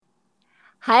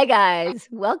Hi, guys.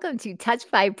 Welcome to Touch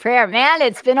by Prayer. Man,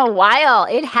 it's been a while.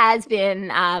 It has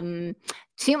been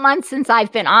 2 months since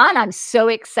I've been on. I'm so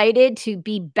excited to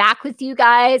be back with you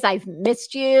guys. I've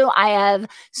missed you. I have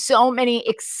so many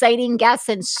exciting guests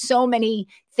and so many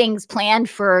things planned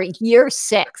for year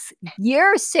 6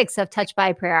 of Touch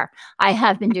by Prayer. I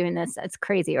have been doing this. That's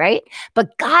crazy, right?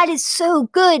 But God is so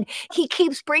good. He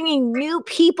keeps bringing new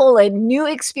people and new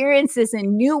experiences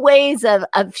and new ways of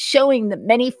showing the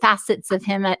many facets of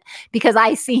him because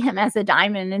I see him as a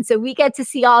diamond. And so we get to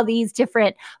see all these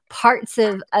different parts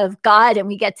of God, and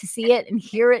we get to see it and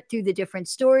hear it through the different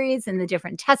stories and the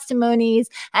different testimonies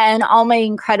and all my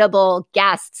incredible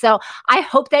guests. So I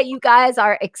hope that you guys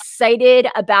are excited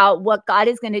about what God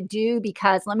is going to do,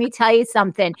 because let me tell you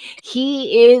something,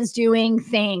 he is doing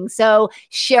things. So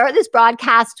share this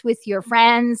broadcast with your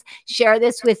friends, share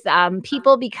this with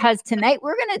people, because tonight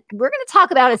we're gonna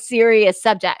talk about a serious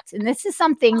subject, and this is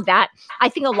something that I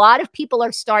think a lot of people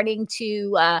are starting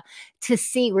to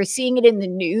see. We're seeing it in the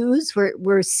news.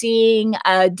 We're seeing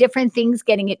different things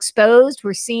getting exposed.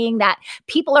 We're seeing that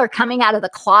people are coming out of the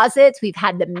closets. We've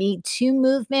had the Me Too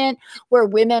movement where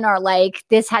women are like,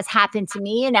 this has happened to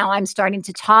me, and now I'm starting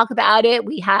to talk about it.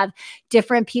 We have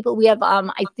different people. We have,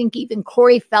 I think, even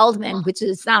Corey Feldman, which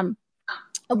is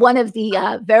one of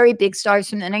the very big stars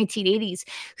from the 1980s,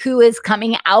 who is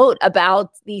coming out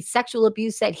about the sexual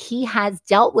abuse that he has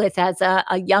dealt with as a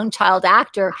young child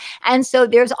actor. And so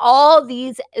there's all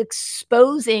these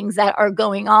exposings that are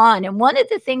going on. And one of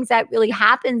the things that really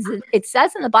happens, it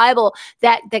says in the Bible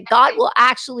that God will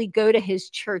actually go to his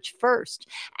church first.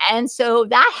 And so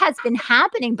that has been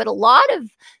happening. But a lot of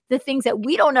the things that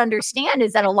we don't understand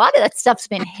is that a lot of that stuff's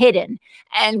been hidden,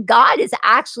 and God is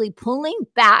actually pulling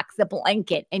back the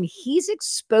blanket and he's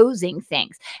exposing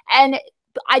things. And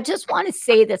I just want to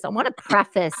say this. I want to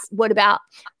preface what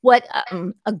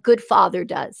a good father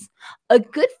does. A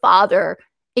good father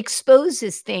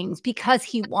exposes things because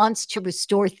he wants to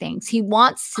restore things. He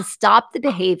wants to stop the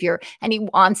behavior and he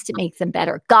wants to make them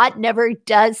better. God never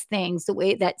does things the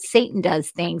way that Satan does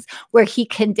things, where he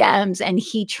condemns and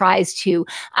he tries to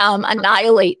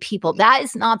annihilate people. That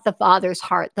is not the Father's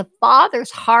heart. The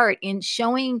Father's heart in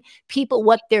showing people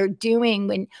what they're doing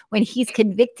when he's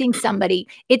convicting somebody,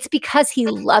 it's because he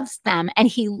loves them, and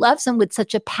he loves them with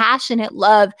such a passionate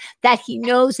love that he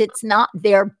knows it's not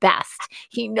their best.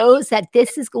 He knows that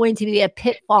this is going to be a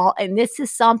pitfall, and this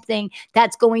is something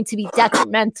that's going to be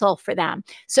detrimental for them.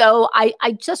 So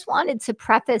I just wanted to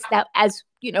preface that, as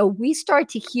we start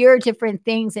to hear different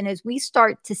things, and as we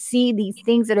start to see these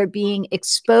things that are being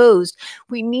exposed,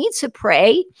 we need to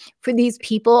pray for these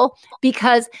people,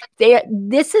 because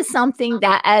this is something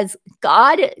that, as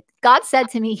God said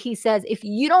to me, he says, if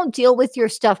you don't deal with your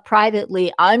stuff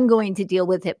privately, I'm going to deal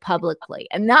with it publicly.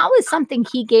 And that was something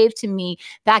he gave to me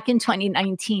back in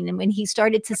 2019. And when he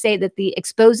started to say that the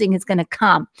exposing is going to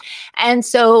come. And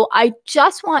so I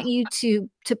just want you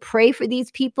to pray for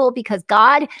these people, because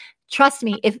God, trust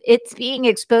me, if it's being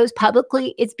exposed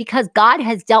publicly, it's because God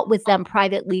has dealt with them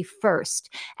privately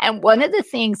first. And one of the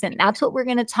things, and that's what we're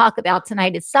going to talk about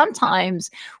tonight, is sometimes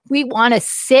we want to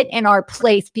sit in our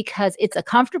place because it's a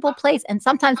comfortable place. And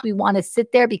sometimes we want to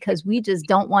sit there because we just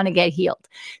don't want to get healed.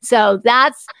 So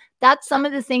that's some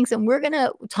of the things. And we're going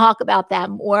to talk about that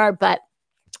more. But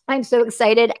I'm so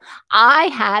excited. I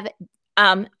have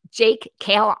Jake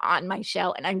Kail on my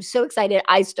show, and I'm so excited.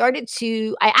 I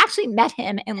actually met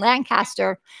him in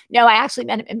Lancaster. No, I actually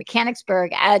met him in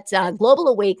Mechanicsburg at Global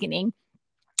Awakening.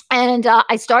 And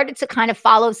I started to kind of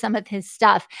follow some of his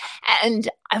stuff. And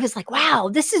I was like, wow,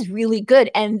 this is really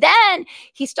good. And then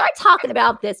he started talking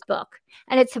about this book,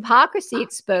 and it's Hypocrisy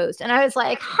Exposed. And I was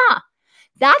like,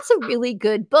 that's a really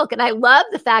good book. And I love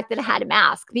the fact that it had a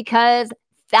mask, because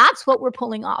that's what we're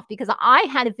pulling off. Because I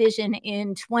had a vision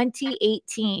in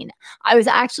 2018. I was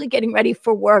actually getting ready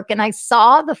for work, and I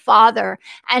saw the Father,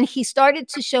 and he started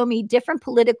to show me different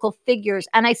political figures.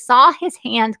 And I saw his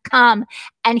hand come,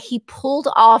 and he pulled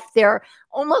off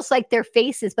almost like their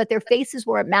faces, but their faces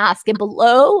were a mask. And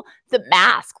below the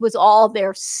mask was all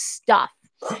their stuff.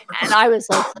 And I was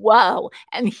like, whoa.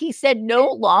 And he said, no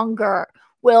longer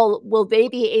will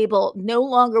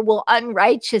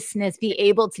unrighteousness be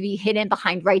able to be hidden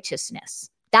behind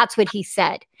righteousness. That's what he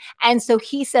said. And so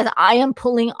he said, I am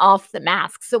pulling off the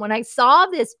mask. So when I saw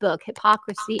this book,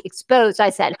 Hypocrisy Exposed, I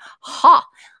said, I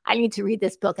need to read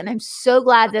this book. And I'm so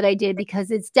glad that I did, because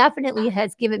it's definitely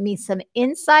has given me some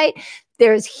insight.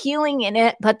 There's healing in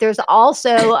it, but there's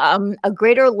also a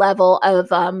greater level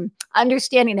of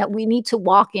understanding that we need to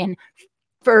walk in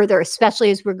further, especially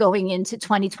as we're going into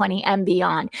 2020 and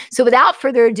beyond. So without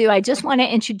further ado, I just want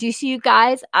to introduce you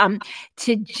guys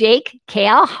to Jake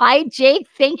Kail. Hi, Jake.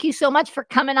 Thank you so much for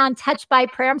coming on Touched by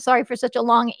Prayer. I'm sorry for such a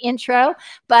long intro,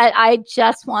 but I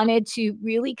just wanted to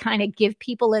really kind of give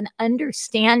people an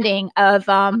understanding of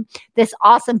this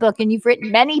awesome book. And you've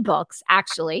written many books,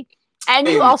 actually. And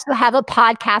you also have a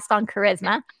podcast on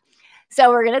charisma. So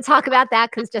we're going to talk about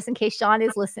that because just in case Sean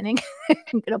is listening,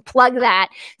 I'm going to plug that.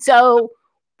 So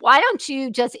why don't you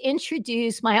just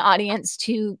introduce my audience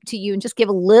to you and just give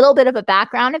a little bit of a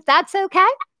background, if that's okay?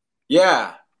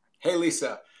 Yeah. Hey,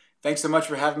 Lisa. Thanks so much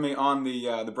for having me on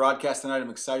the broadcast tonight. I'm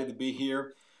excited to be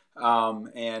here,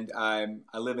 and I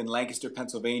live in Lancaster,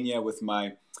 Pennsylvania, with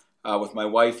my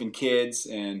wife and kids,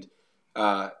 and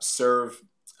serve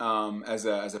as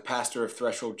a pastor of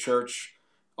Threshold Church.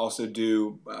 Also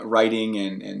do writing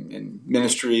and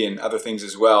ministry and other things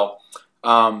as well.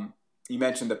 You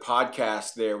mentioned the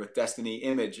podcast there with Destiny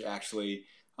Image, actually,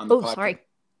 on the podcast. Sorry.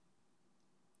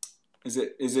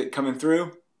 Is it coming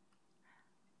through?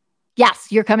 Yes,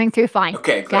 you're coming through fine.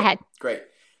 Okay, great. Go ahead. Great.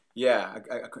 Yeah,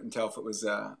 I couldn't tell if it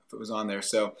was on there.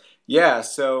 So yeah,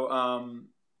 I'm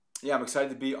excited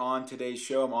to be on today's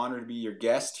show. I'm honored to be your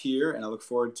guest here, and I look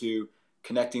forward to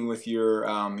connecting with your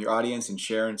audience and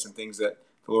sharing some things that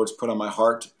the Lord's put on my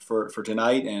heart for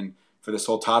tonight and for this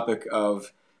whole topic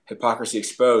of hypocrisy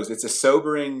exposed. It's a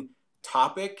sobering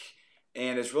topic,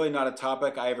 and it's really not a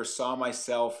topic I ever saw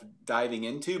myself diving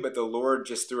into, but the Lord,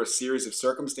 just through a series of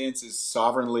circumstances,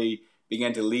 sovereignly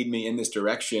began to lead me in this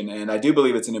direction. And I do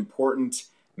believe it's an important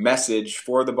message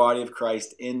for the body of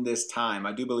Christ in this time.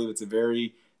 I do believe it's a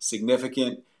very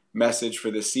significant message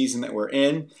for the season that we're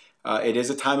in. It is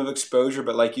a time of exposure,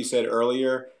 but like you said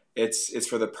earlier, it's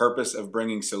for the purpose of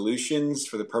bringing solutions,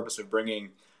 for the purpose of bringing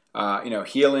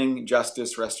healing,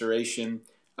 justice, restoration,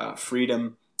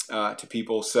 freedom to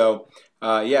people. So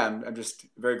I'm just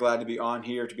very glad to be on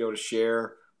here to be able to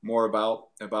share more about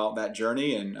that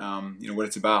journey and what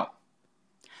it's about.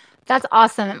 That's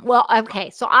awesome. Well,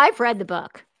 okay, so I've read the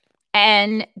book,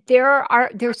 and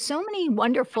there's so many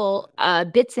wonderful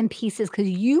bits and pieces because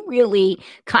you really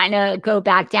kind of go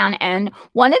back down. And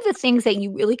one of the things that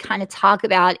you really kind of talk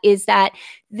about is that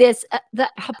the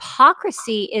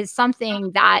hypocrisy is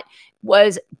something that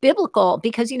was biblical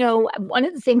because one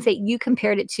of the things that you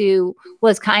compared it to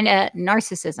was kind of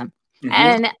narcissism.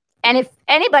 Mm-hmm. And if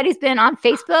anybody's been on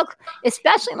Facebook,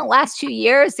 especially in the last 2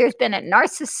 years, there's been a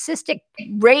narcissistic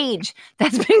rage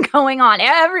that's been going on.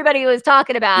 Everybody was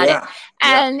talking about it.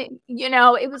 And,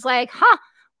 it was like,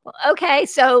 okay.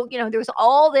 So, there's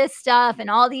all this stuff and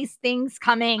all these things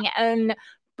coming.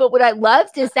 But what I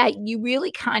loved is that you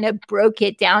really kind of broke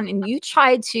it down and you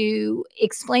tried to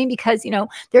explain because,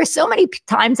 there's so many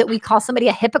times that we call somebody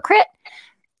a hypocrite,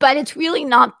 but it's really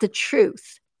not the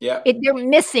truth. Yeah, they're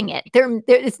missing it.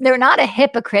 They're not a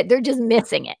hypocrite. They're just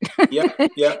missing it.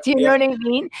 Do you know what I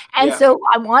mean? And so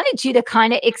I wanted you to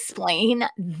kind of explain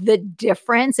the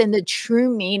difference and the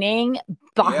true meaning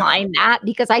behind that,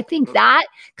 because I think that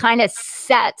kind of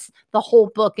sets the whole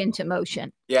book into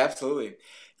motion. Yeah, absolutely.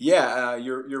 Yeah,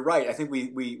 you're right. I think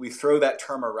we throw that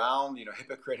term around,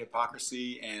 hypocrite,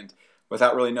 hypocrisy, and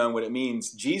without really knowing what it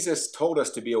means. Jesus told us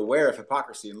to be aware of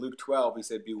hypocrisy. In Luke 12, he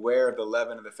said, beware of the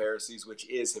leaven of the Pharisees, which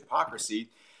is hypocrisy.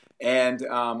 And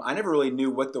I never really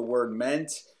knew what the word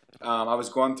meant. I was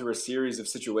going through a series of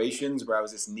situations where I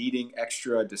was just needing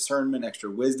extra discernment,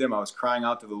 extra wisdom. I was crying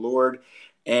out to the Lord.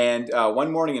 And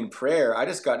one morning in prayer, I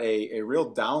just got a real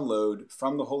download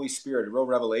from the Holy Spirit, a real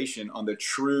revelation on the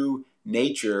true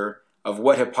nature of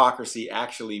what hypocrisy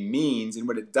actually means and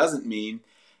what it doesn't mean.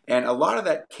 And a lot of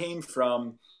that came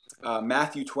from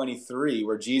Matthew 23,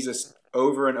 where Jesus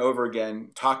over and over again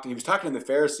he was talking to the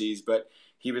Pharisees, but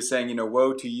he was saying,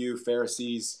 woe to you,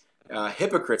 Pharisees,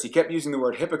 hypocrites. He kept using the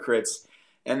word hypocrites.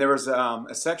 And there was a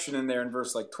section in there in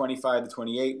verse 25 to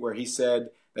 28 where he said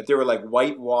that they were like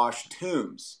whitewashed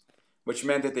tombs, which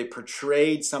meant that they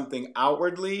portrayed something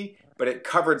outwardly, but it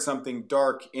covered something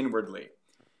dark inwardly.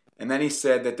 And then he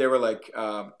said that they were like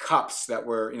cups that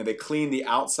were, they cleaned the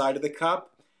outside of the cup,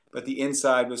 but the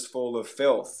inside was full of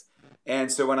filth. And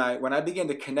so when I began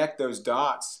to connect those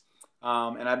dots,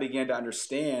 and I began to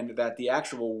understand that the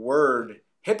actual word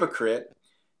hypocrite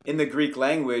in the Greek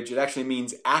language, it actually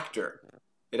means actor.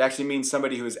 It actually means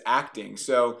somebody who is acting.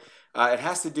 So it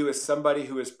has to do with somebody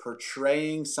who is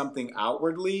portraying something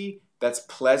outwardly that's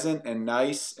pleasant and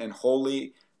nice and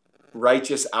holy,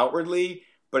 righteous outwardly,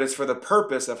 but it's for the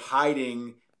purpose of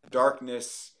hiding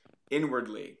darkness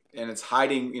inwardly. And it's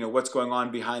hiding, what's going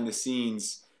on behind the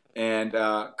scenes and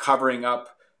covering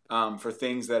up for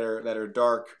things that are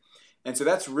dark. And so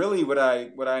that's really what I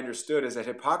understood, is that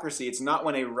hypocrisy, it's not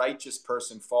when a righteous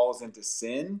person falls into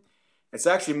sin. It's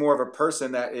actually more of a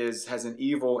person that has an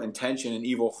evil intention, an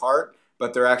evil heart,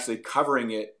 but they're actually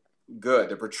covering it good.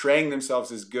 They're portraying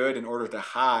themselves as good in order to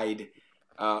hide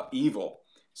evil.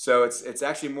 So it's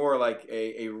actually more like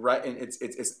a right.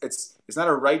 It's not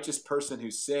a righteous person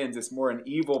who sins. It's more an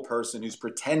evil person who's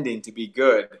pretending to be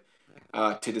good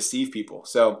to deceive people.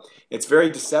 So it's very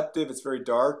deceptive. It's very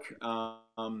dark,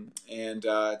 and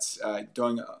it's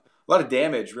doing a lot of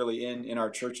damage, really, in our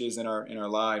churches, in our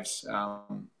lives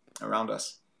around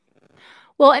us.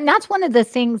 Well, and that's one of the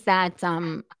things that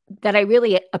that I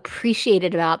really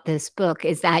appreciated about this book,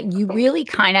 is that you really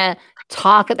kind of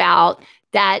talk about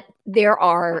that there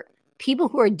are people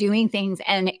who are doing things,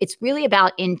 and it's really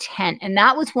about intent. And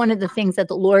that was one of the things that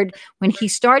the Lord, when he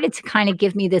started to kind of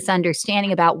give me this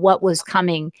understanding about what was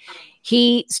coming,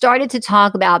 he started to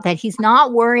talk about that he's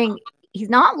not worrying. He's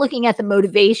not looking at the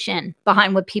motivation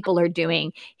behind what people are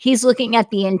doing. He's looking at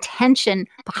the intention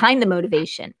behind the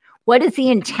motivation. What is the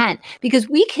intent? Because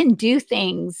we can do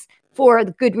things for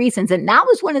good reasons. And that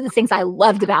was one of the things I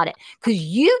loved about it, because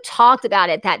you talked about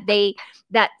it, that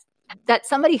that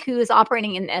somebody who is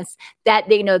operating in this, that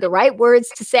they know the right words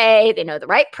to say, they know the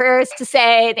right prayers to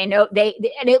say, they know and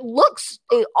it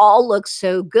all looks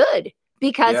so good,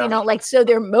 because Yeah. like, so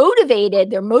they're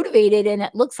motivated, and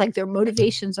it looks like their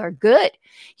motivations are good,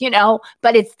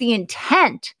 but it's the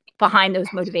intent behind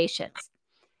those motivations.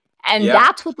 And Yeah.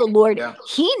 that's what the Lord, Yeah.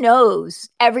 he knows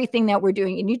everything that we're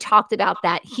doing. And you talked about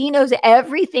that. He knows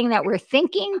everything that we're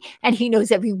thinking, and he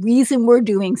knows every reason we're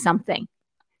doing something.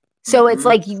 So it's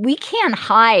like, we can't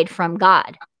hide from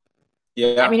God.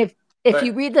 Yeah. I mean, if Right.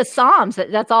 you read the Psalms,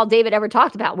 that's all David ever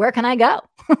talked about. Where can I go?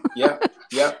 Yeah.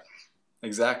 Yeah.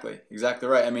 Exactly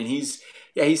right. I mean, he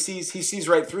sees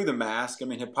right through the mask. I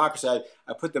mean, hypocrisy.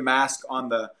 I put the mask on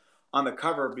the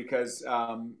cover because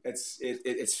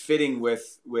it's fitting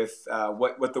with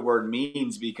what the word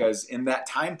means. Because in that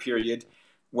time period,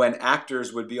 when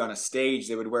actors would be on a stage,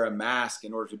 they would wear a mask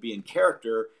in order to be in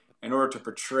character, in order to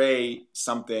portray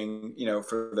something,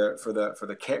 for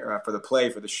the play,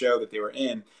 for the show that they were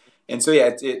in. And so,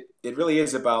 yeah, it really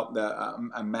is about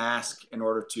a mask in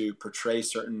order to portray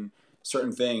certain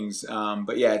things.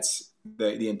 But yeah, it's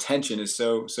the intention is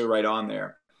so right on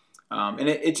there, and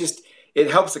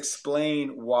it helps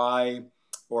explain why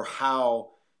or how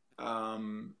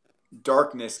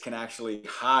darkness can actually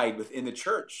hide within the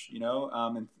church.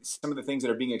 And some of the things that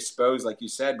are being exposed, like you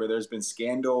said, where there's been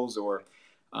scandals or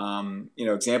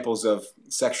examples of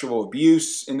sexual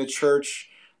abuse in the church.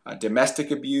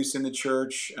 Domestic abuse in the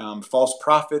church, false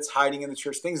prophets hiding in the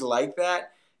church, things like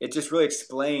that. It just really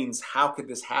explains, how could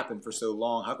this happen for so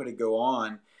long? How could it go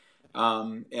on?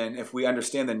 And if we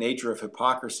understand the nature of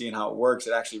hypocrisy and how it works,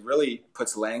 it actually really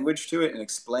puts language to it and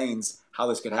explains how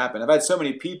this could happen. I've had so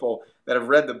many people that have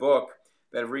read the book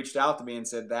that have reached out to me and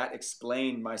said, that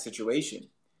explained my situation.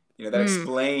 That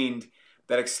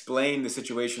explained the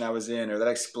situation I was in, or that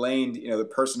explained, the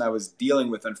person I was dealing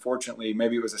with. Unfortunately,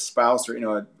 maybe it was a spouse,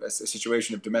 or a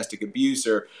situation of domestic abuse,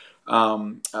 or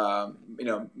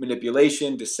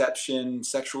manipulation, deception,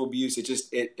 sexual abuse. It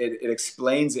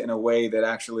explains it in a way that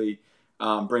actually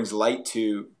brings light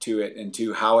to it, and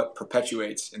to how it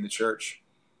perpetuates in the church.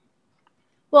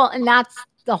 Well, and that's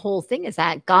the whole thing, is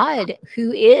that God,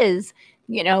 who is,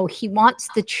 he wants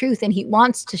the truth, and he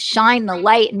wants to shine the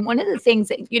light. And one of the things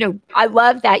that, I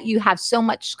love that you have so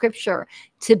much scripture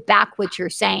to back what you're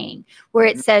saying, where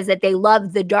it says that they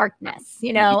love the darkness,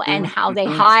 and how they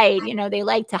hide, they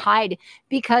like to hide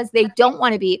because they don't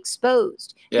want to be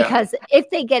exposed. Yeah. Because if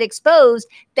they get exposed,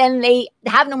 then they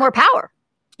have no more power.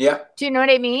 Yeah. Do you know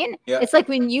what I mean? Yeah. It's like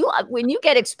when you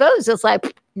get exposed, it's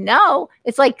like, no.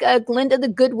 It's like Glinda the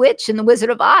Good Witch in The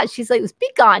Wizard of Oz. She's like, be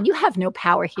gone. You have no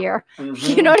power here.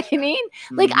 You know what I mean?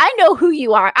 Like, I know who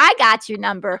you are. I got your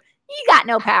number. You got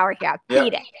no power here.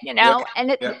 Beat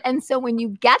it, And so when you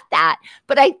get that,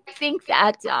 but I think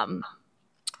that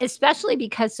especially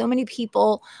because so many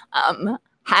people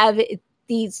have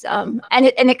these and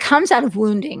it comes out of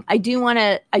wounding. I do want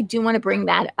to bring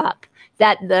that up,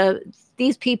 that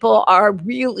these people are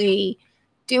really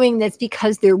doing this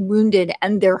because they're wounded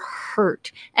and they're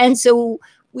hurt. And so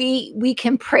we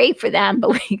can pray for them, but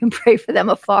we can pray for them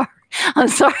afar. I'm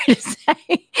sorry to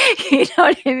say, you know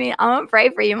what I mean? I'm going to pray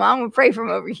for you, Mom. I'm going to pray from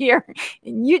over here.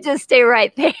 And you just stay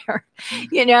right there,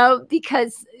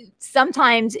 because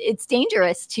sometimes it's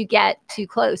dangerous to get too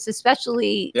close,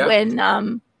 especially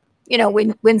when,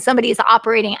 when somebody is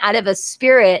operating out of a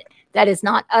spirit that is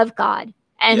not of God.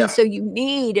 And so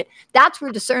that's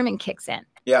where discernment kicks in.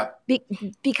 Yeah.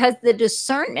 Because the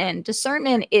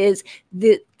discernment is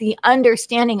the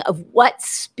understanding of what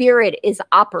spirit is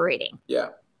operating. Yeah.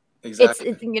 It's,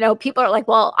 Exactly. people are like,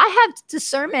 well, I have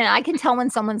discernment. I can tell when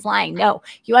someone's lying. No,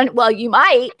 you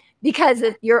might, because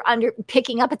you're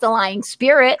picking up at the lying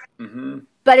spirit. Mm-hmm.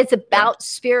 But it's Yeah. about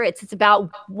spirits. It's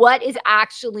about what is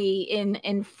actually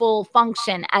in full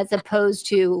function, as opposed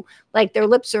to like their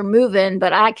lips are moving,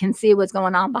 but I can see what's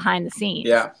going on behind the scenes.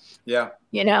 Yeah. Yeah.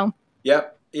 You know?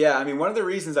 Yep. Yeah. I mean, one of the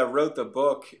reasons I wrote the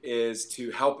book is to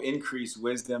help increase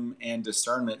wisdom and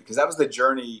discernment, because that was the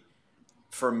journey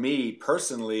for me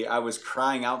personally. I was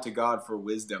crying out to God for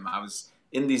wisdom. I was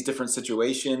in these different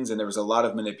situations, and there was a lot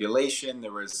of manipulation.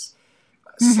 There was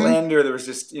Mm-hmm. slander. There was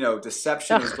just,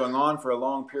 deception was Ugh. going on for a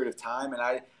long period of time. And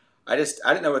I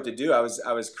didn't know what to do. I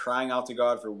was crying out to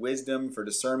God for wisdom, for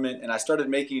discernment. And I started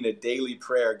making it a daily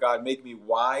prayer. God, make me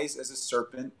wise as a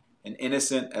serpent and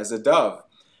innocent as a dove,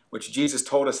 which Jesus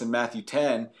told us in Matthew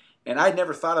 10. And I'd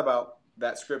never thought about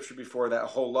that scripture before that a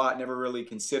whole lot, never really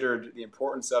considered the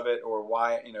importance of it or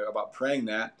why, about praying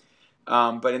that.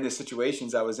 But in the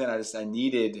situations I was in, I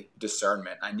needed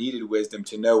discernment. I needed wisdom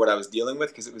to know what I was dealing with,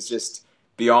 because it was just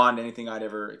beyond anything I'd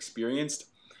ever experienced.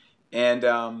 And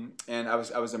I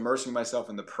was immersing myself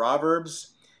in the Proverbs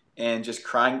and just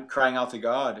crying out to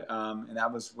God. And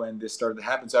that was when this started to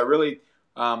happen. So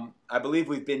I believe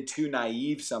we've been too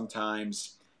naive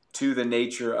sometimes to the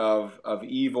nature of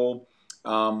evil.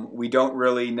 We don't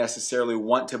really necessarily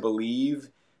want to believe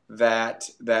that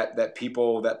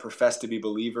people that profess to be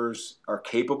believers are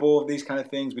capable of these kind of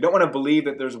things. We don't want to believe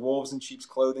that there's wolves in sheep's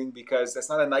clothing, because that's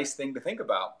not a nice thing to think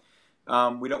about.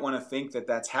 We don't want to think that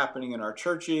that's happening in our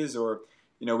churches, or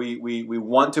we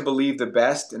want to believe the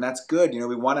best, and that's good.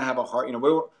 We want to have a heart. We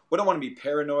don't want to be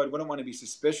paranoid. We don't want to be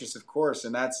suspicious, of course,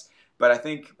 and that's. But I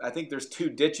think there's two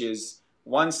ditches.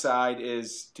 One side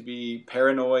is to be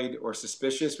paranoid or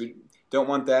suspicious. We don't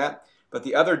want that. But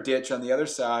the other ditch on the other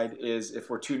side is if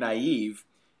we're too naive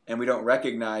and we don't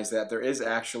recognize that there is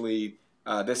actually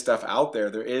this stuff out there.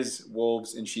 There is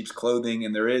wolves in sheep's clothing,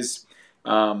 and there is.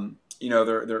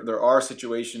 There are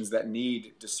situations that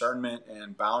need discernment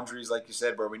and boundaries, like you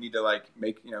said, where we need to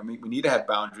we need to have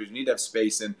boundaries, we need to have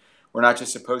space, and we're not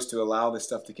just supposed to allow this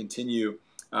stuff to continue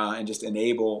and just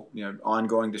enable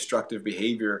ongoing destructive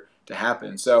behavior to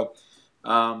happen. So,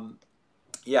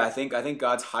 I think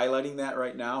God's highlighting that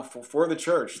right now for the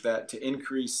church, that to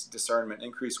increase discernment,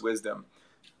 increase wisdom.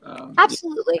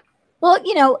 Absolutely. Well,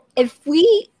 if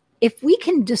we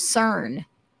can discern,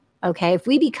 okay, if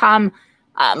we become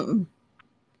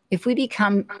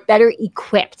better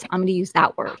equipped, I'm going to use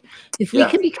that word. If we Yeah.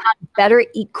 can become better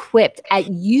equipped at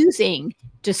using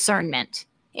discernment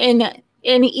in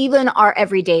even our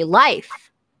everyday life,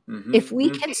 Mm-hmm. if we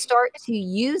can start to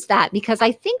use that, because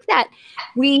I think that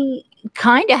we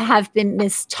kind of have been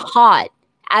mistaught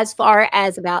as far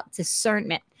as about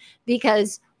discernment,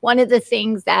 because one of the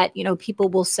things that people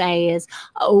will say is,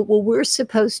 oh, well, we're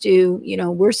supposed to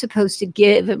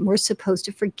give, and we're supposed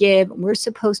to forgive, and we're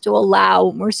supposed to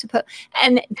allow,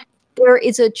 and there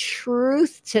is a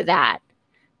truth to that,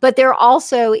 but there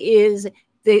also is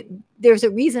there's a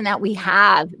reason that we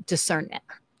have discernment.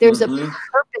 There's a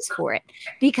purpose for it,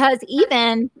 because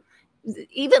even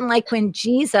like when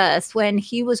Jesus, when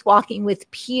he was walking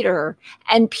with Peter,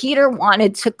 and Peter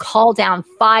wanted to call down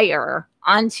fire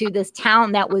onto this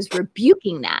town that was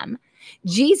rebuking them,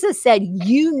 Jesus said,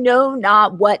 you know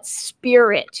not what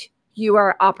spirit you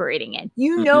are operating in.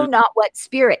 You know not what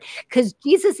spirit, because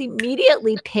Jesus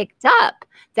immediately picked up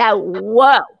that,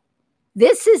 whoa,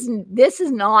 this is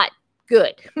not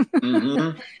good.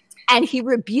 And he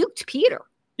rebuked Peter.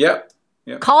 Yep.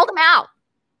 Called him out.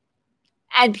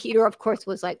 And Peter, of course,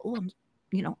 was like, oh,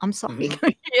 I'm sorry.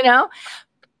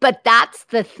 But that's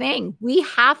the thing. We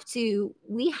have to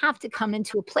come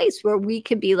into a place where we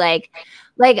can be like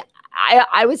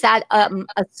I was at a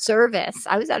service.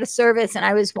 I was at a service, and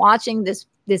I was watching this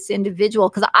individual,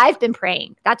 because I've been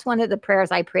praying. That's one of the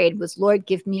prayers I prayed was, Lord,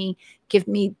 give me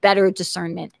better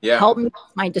discernment. Yeah. Help me with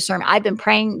my discernment. I've been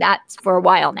praying that for a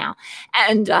while now.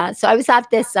 And so I was at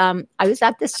this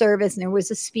service, and there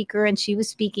was a speaker, and she was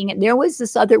speaking, and there was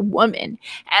this other woman,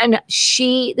 and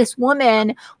this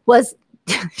woman was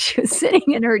she was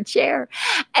sitting in her chair,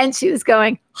 and she was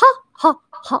going, ha, ha,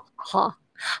 ha, ha,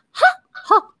 ha,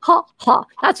 ha, ha, ha.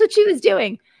 That's what she was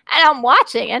doing. And I'm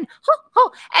watching, and ha, ha,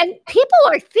 and people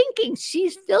are thinking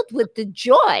she's filled with the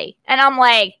joy. And I'm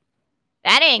like,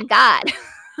 that ain't God.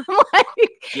 I'm like,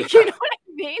 you know what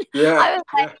I mean? Yeah. I was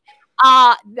like,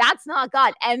 That's not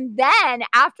God. And then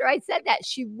after I said that,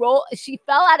 she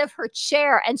fell out of her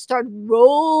chair and started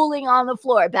rolling on the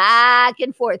floor, back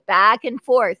and forth, back and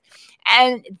forth.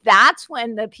 And that's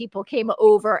when the people came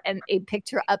over and they picked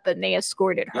her up and they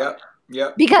escorted her. Yep.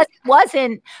 Yep. Because it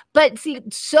wasn't, but see,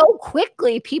 so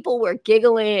quickly people were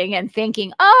giggling and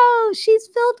thinking, oh, she's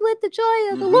filled with the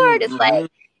joy of the Lord. It's like,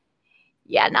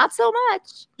 yeah, not so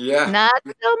much. Yeah. Not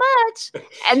so much.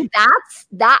 And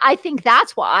I think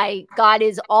that's why God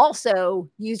is also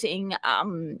using,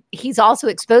 he's also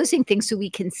exposing things so we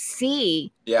can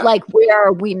see like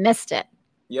where we missed it.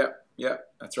 Yep. Yep.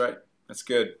 That's right. That's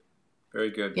good. Very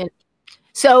good. Yeah.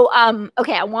 So,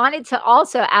 okay, I wanted to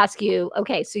also ask you,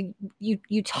 okay, so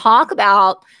you talk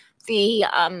about the,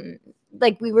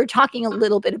 like we were talking a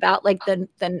little bit about like the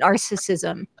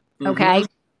narcissism. Okay.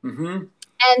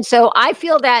 And so I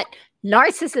feel that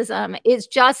narcissism is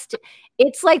just,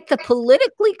 it's like the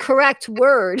politically correct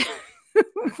word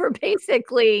for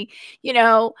basically,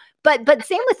 but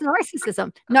same with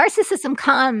narcissism. Narcissism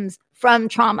comes from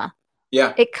trauma.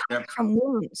 Yeah. It comes from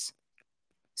wounds.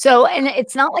 So, and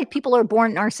it's not like people are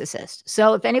born narcissists.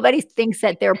 So if anybody thinks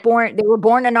that they were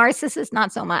born a narcissist,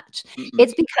 not so much.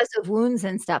 It's because of wounds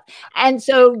and stuff. And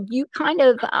so you kind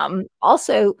of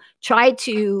also try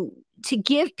to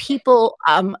give people,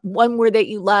 one word that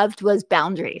you loved was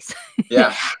boundaries.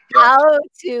 Yeah. How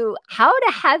to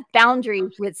have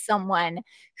boundaries with someone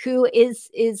who is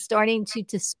starting to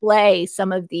display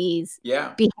some of these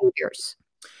behaviors.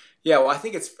 Yeah, well, I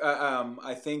think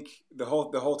I think the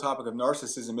whole topic of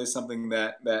narcissism is something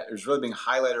that is really being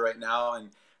highlighted right now, and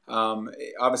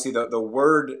obviously the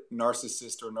word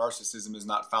narcissist or narcissism is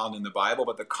not found in the Bible,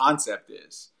 but the concept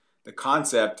is. The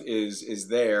concept is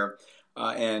there,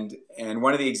 and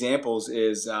one of the examples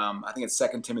is I think it's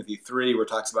 2 Timothy 3, where it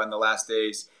talks about in the last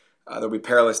days there'll be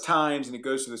perilous times, and it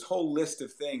goes through this whole list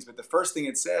of things. But the first thing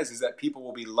it says is that people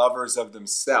will be lovers of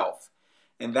themselves.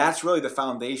 And that's really the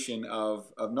foundation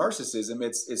of narcissism.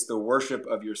 It's the worship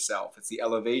of yourself. It's the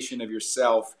elevation of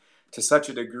yourself to such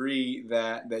a degree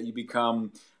that you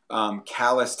become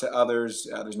callous to others.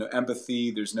 There's no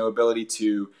empathy. There's no ability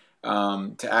to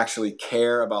actually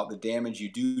care about the damage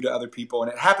you do to other people.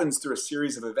 And it happens through a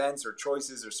series of events or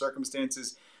choices or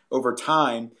circumstances over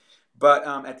time. But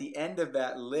at the end of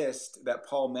that list that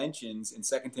Paul mentions in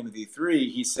 2 Timothy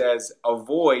 3, he says,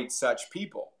 avoid such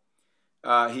people.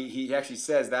 He actually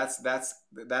says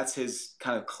that's his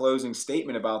kind of closing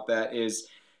statement about that. Is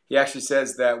he actually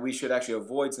says that we should actually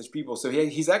avoid such people. So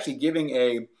he's actually giving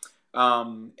a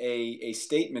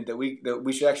statement that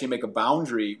we should actually make a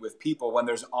boundary with people when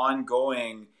there's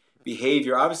ongoing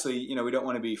behavior. Obviously, we don't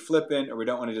want to be flippant, or we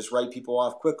don't want to just write people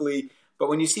off quickly. But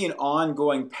when you see an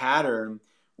ongoing pattern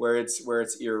where it's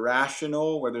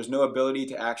irrational, where there's no ability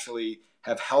to actually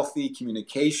have healthy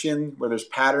communication, where there's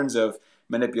patterns of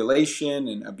manipulation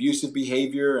and abusive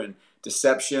behavior and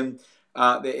deception,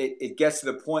 it gets to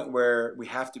the point where we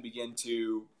have to begin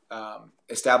to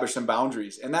establish some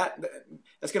boundaries, and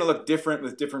that's going to look different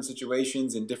with different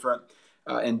situations and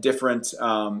different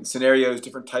scenarios,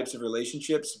 different types of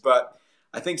relationships. But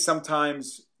I think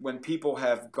sometimes when people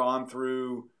have gone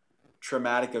through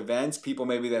traumatic events, people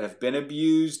maybe that have been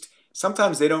abused,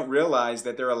 sometimes they don't realize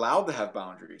that they're allowed to have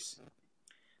boundaries.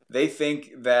 They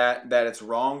think that it's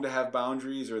wrong to have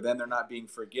boundaries, or then they're not being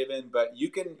forgiven. But you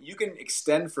can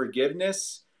extend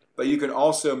forgiveness, but you can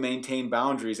also maintain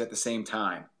boundaries at the same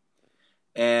time.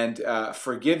 And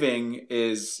forgiving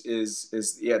is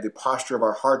the posture of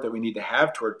our heart that we need to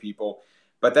have toward people.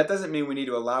 But that doesn't mean we need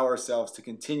to allow ourselves to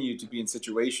continue to be in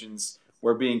situations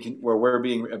where we're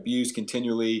being abused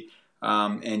continually,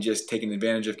 and just taken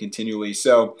advantage of continually.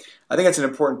 So I think it's an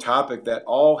important topic, that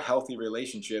all healthy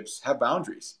relationships have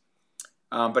boundaries.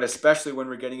 But especially when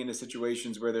we're getting into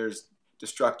situations where there's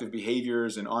destructive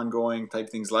behaviors and ongoing type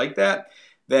things like that,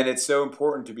 then it's so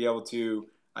important to be able to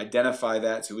identify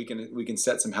that, so we can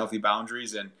set some healthy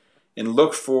boundaries and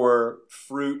look for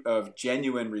fruit of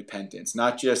genuine repentance,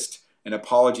 not just an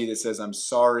apology that says I'm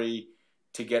sorry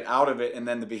to get out of it and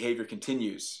then the behavior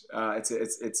continues. That's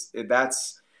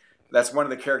one of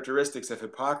the characteristics of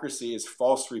hypocrisy, is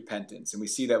false repentance, and we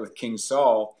see that with King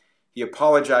Saul. He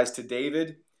apologized to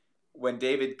David when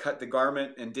David cut the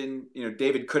garment and didn't,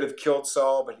 David could have killed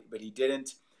Saul, but he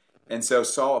didn't. And so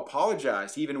Saul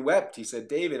apologized. He even wept. He said,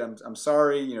 David, I'm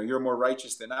sorry. You're more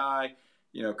righteous than I.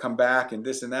 Come back and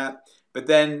this and that. But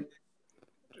then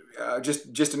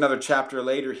just another chapter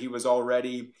later, he was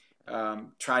already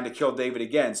trying to kill David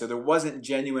again. So there wasn't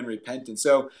genuine repentance.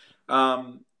 So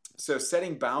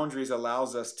setting boundaries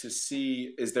allows us to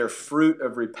see, is there fruit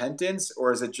of repentance,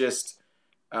 or is it just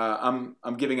I'm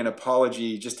giving an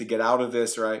apology just to get out of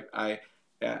this, or I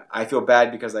feel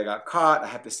bad because I got caught. I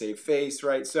have to save face,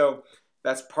 right? So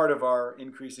that's part of our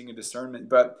increasing in discernment.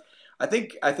 But I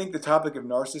think the topic of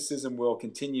narcissism will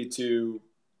continue to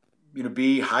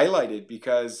be highlighted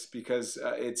because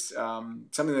it's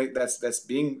something that's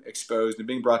being exposed and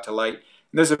being brought to light.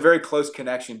 And there's a very close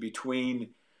connection between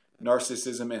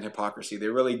narcissism and hypocrisy. They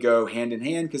really go hand in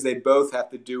hand because they both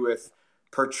have to do with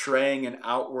portraying an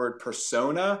outward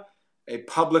persona, a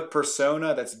public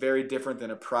persona that's very different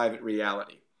than a private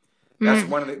reality. That's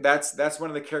one of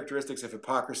the characteristics of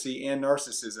hypocrisy and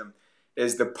narcissism,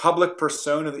 is the public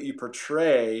persona that you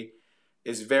portray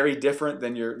is very different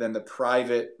than the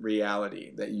private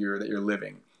reality that you're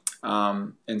living.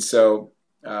 And so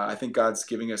I think God's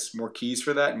giving us more keys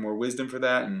for that and more wisdom for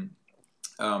that, and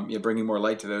bringing more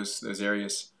light to those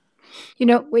areas.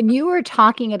 When you were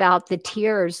talking about the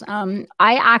tears, I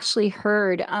actually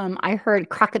heard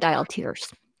crocodile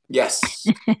tears. Yes.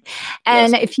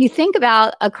 And Yes. if you think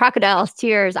about a crocodile's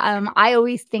tears, I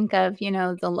always think of,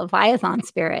 the Leviathan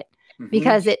spirit,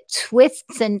 because it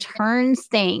twists and turns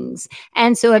things.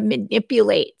 And so it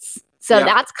manipulates. So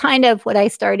that's kind of what I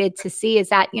started to see, is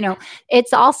that,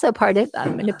 it's also part of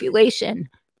manipulation.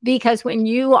 Because when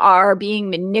you are being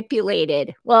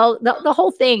manipulated, well, the whole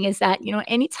thing is that,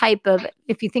 any type of,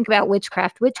 if you think about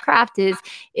witchcraft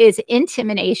is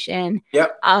intimidation.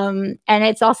 Yep. And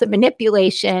it's also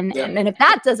manipulation. Yep. And then if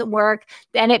that doesn't work,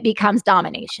 then it becomes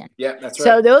domination. Yeah, that's right.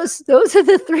 So those are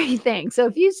the three things. So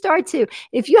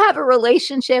if you have a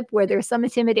relationship where there's some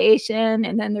intimidation,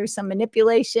 and then there's some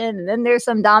manipulation, and then there's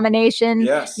some domination,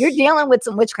 you're dealing with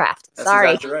some witchcraft. That's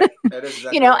Sorry. exactly right. That is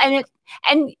exactly right.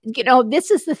 And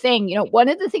this is the thing, one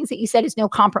of the things that you said is no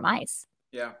compromise.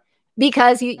 Yeah.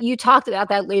 Because you talked about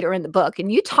that later in the book,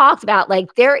 and you talked about,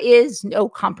 like, there is no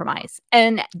compromise.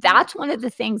 And that's one of the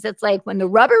things that's like, when the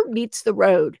rubber meets the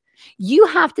road, you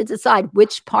have to decide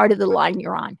which part of the line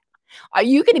you're on. Are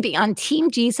you going to be on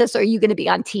team Jesus, or are you going to be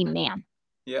on team man?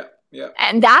 Yeah. Yeah.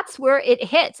 And that's where it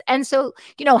hits. And so,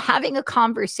 having a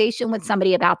conversation with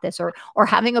somebody about this, or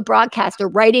having a broadcast, or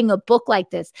writing a book like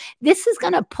this is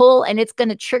going to pull, and it's going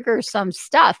to trigger some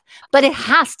stuff, but it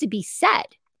has to be said.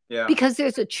 Yeah. Because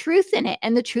there's a truth in it,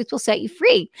 and the truth will set you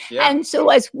free. Yeah. And so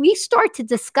as we start to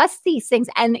discuss these things,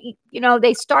 and,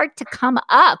 they start to come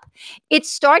up, it's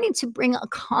starting to bring a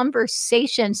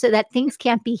conversation so that things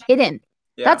can't be hidden.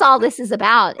 Yeah. That's all this is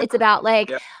about. It's about, like,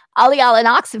 Aliyah and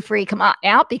Oxenfree, come on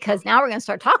out, because now we're going to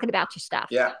start talking about your stuff.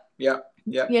 Yeah. Yeah.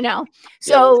 Yeah.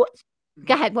 So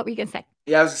go ahead. What were you going to say?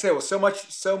 Yeah, I was going to say, well,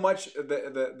 so much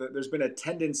there's been a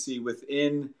tendency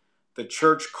within the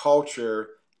church culture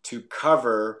to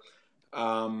cover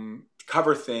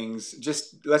things.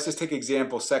 Let's just take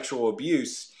example, sexual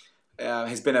abuse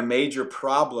has been a major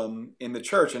problem in the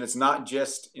church. And it's not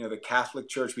just, the Catholic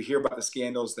Church. We hear about the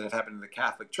scandals that have happened in the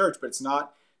Catholic Church, but it's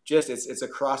not just, it's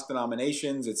across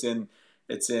denominations. It's in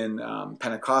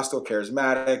Pentecostal,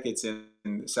 Charismatic, it's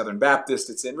in Southern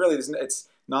Baptist, it's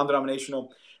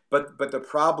non-denominational. But the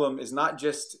problem is not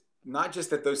just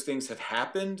that those things have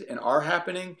happened and are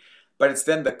happening, but it's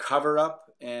then the cover up,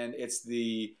 and it's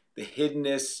the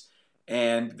hiddenness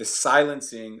and the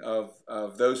silencing of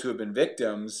those who have been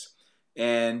victims,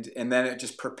 and then it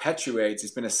just perpetuates.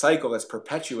 It's been a cycle that's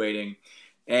perpetuating,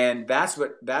 and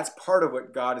that's part of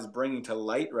what God is bringing to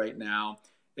light right now,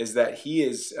 is that He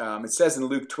is. It says in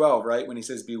Luke 12, right, when He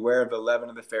says, "Beware of the leaven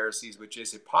of the Pharisees, which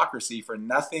is hypocrisy. For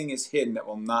nothing is hidden that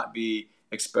will not be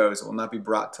exposed; it will not be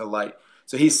brought to light."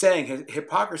 So He's saying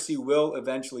hypocrisy will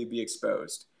eventually be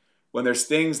exposed. When there's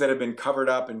things that have been covered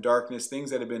up in darkness,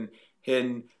 things that have been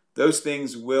hidden, those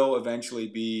things will eventually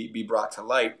be brought to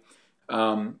light.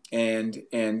 And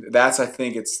that's, I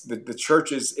think, it's the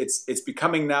church it's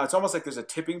becoming now. It's almost like there's a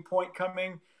tipping point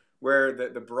coming, where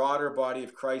the broader body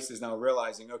of Christ is now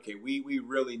realizing, okay, we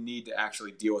really need to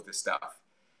actually deal with this stuff.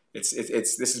 This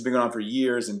has been going on for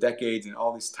years and decades and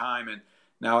all this time, and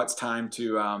now it's time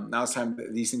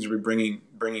these things will be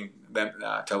bringing them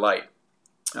to light.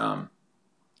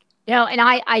 And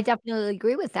I definitely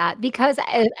agree with that, because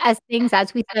as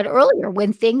we said earlier,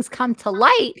 when things come to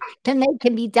light, then they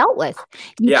can be dealt with.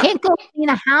 You can't go clean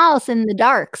a house in the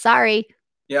dark. Sorry.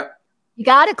 Yeah. You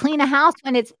got to clean a house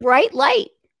when it's bright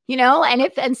light,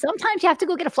 and sometimes you have to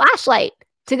go get a flashlight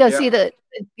to go see the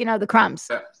crumbs.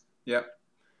 Yeah.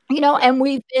 And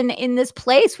we've been in this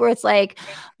place where it's like,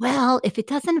 well, if it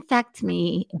doesn't affect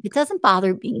me, if it doesn't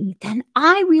bother me, then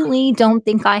I really don't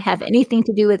think I have anything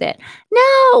to do with it.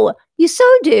 No, you so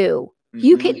do.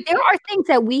 Mm-hmm. There are things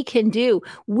that we can do.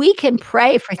 We can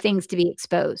pray for things to be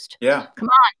exposed. Yeah. Come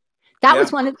on. That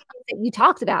was one of the things that you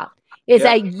talked about. is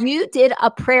that you did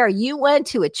a prayer. You went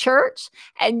to a church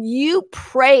and you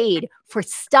prayed for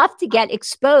stuff to get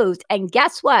exposed. And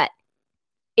guess what?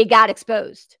 It got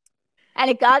exposed. And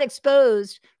it got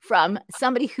exposed from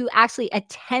somebody who actually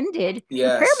attended the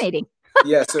prayer Yes. meeting.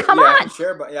 Yeah. So Come I on. can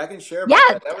share about I can share about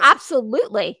Yeah, that. That was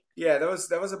absolutely. Yeah, that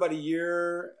was about a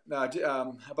year,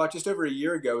 about just over a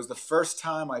year ago. It was the first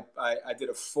time I did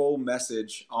a full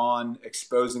message on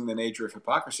exposing the nature of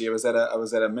hypocrisy. I was at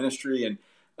a ministry, and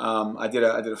I did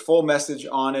a full message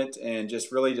on it, and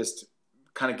just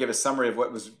kind of give a summary of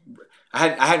what was. I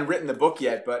hadn't written the book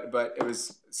yet, but it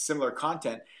was similar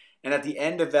content. And at the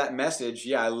end of that message,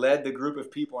 yeah, I led the group of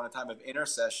people in a time of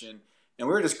intercession, and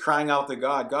we were just crying out to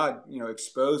God, God,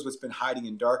 expose what's been hiding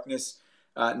in darkness,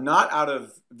 not out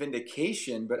of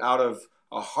vindication, but out of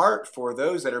a heart for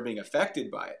those that are being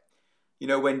affected by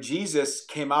it. When Jesus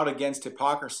came out against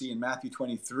hypocrisy in Matthew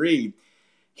 23,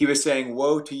 he was saying,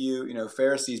 "Woe to you,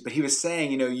 Pharisees!" But he was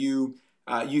saying, you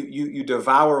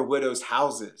devour widows'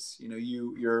 houses.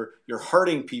 You're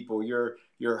hurting people. You're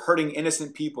hurting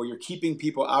innocent people. You're keeping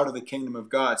people out of the kingdom of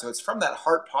God. So it's from that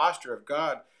heart posture of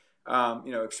God.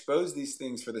 Expose these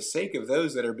things for the sake of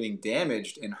those that are being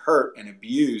damaged and hurt and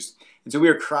abused. And so we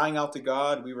were crying out to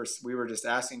God. We were just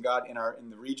asking God in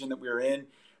the region that we were in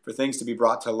for things to be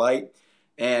brought to light.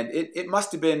 And it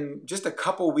must have been just a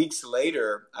couple weeks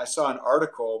later, I saw an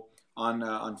article on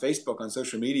Facebook, on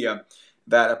social media,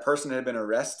 that a person had been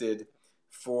arrested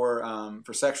for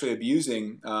sexually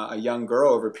abusing a young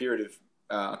girl over a period of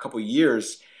a couple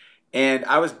years. And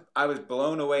I was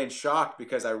blown away and shocked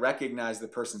because I recognized the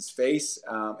person's face,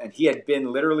 and he had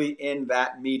been literally in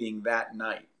that meeting that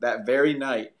very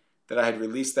night that I had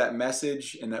released that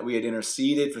message and that we had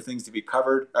interceded for things to be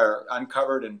covered or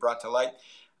uncovered and brought to light.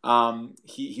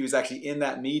 He was actually in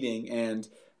that meeting, and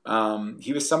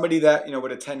he was somebody that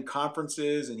would attend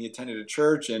conferences, and he attended a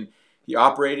church, and he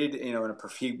operated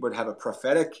he would have a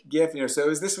prophetic gift. So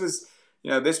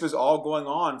this was all going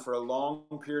on for a long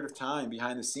period of time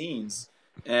behind the scenes,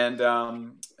 and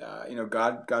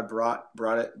God brought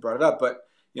it up. But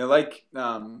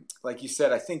like you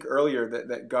said, I think earlier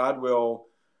that God will.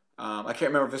 I can't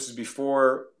remember if this was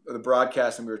before the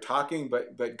broadcast and we were talking,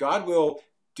 but God will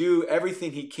do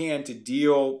everything He can to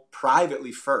deal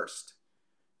privately first.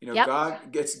 Yep.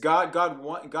 God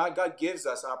gives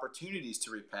us opportunities to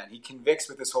repent. He convicts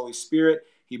with His Holy Spirit.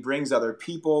 He brings other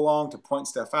people along to point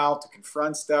stuff out, to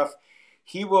confront stuff.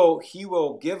 He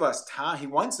will give us time. He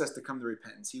wants us to come to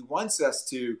repentance. He wants us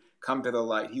to come to the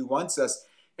light. He wants us,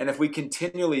 and if we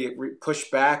continually push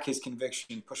back His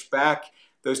conviction, push back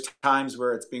those times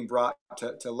where it's being brought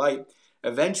to light,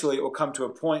 eventually it will come to a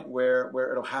point where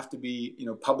it'll have to be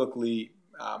publicly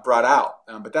brought out.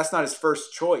 But that's not His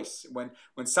first choice.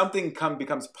 When something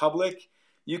becomes public,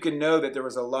 you can know that there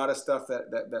was a lot of stuff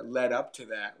that led up to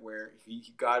that, where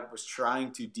God was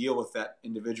trying to deal with that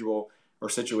individual or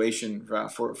situation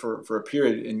for a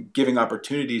period, and giving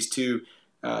opportunities to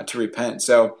repent.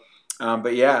 So,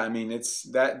 but yeah, I mean, it's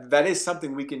that is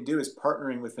something we can do, is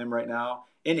partnering with Him right now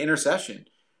in intercession,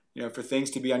 for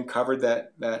things to be uncovered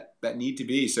that need to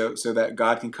be, so that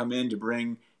God can come in to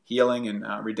bring healing and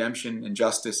redemption and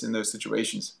justice in those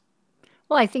situations.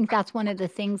 Well, I think that's one of the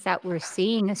things that we're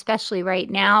seeing, especially right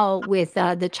now with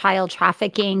the child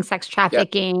trafficking, sex Yeah.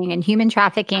 trafficking, and human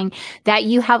trafficking, that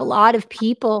you have a lot of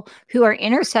people who are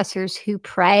intercessors who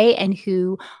pray and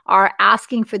who are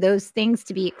asking for those things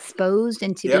to be exposed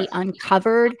and to be Yep.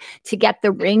 uncovered, to get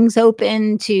the rings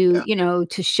open, to,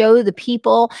 to show the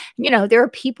people. There are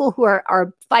people who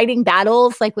are fighting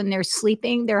battles, like when they're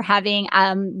sleeping, they're having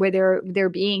where they're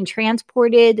being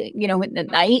transported, in the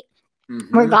night,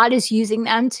 where Mm-hmm. God is using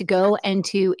them to go and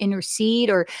to intercede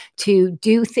or to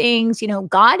do things.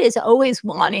 God is always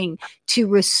wanting to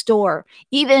restore.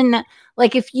 Even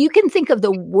like, if you can think of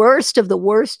the worst of the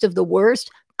worst of the worst,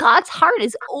 God's heart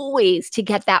is always to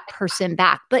get that person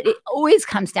back, but it always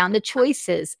comes down to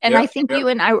choices. And I Yep. think you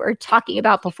Yep. and I were talking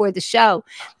about before the show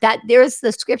that there's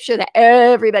the scripture that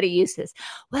everybody uses.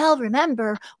 Well,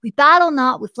 remember, we battle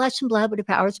not with flesh and blood, but the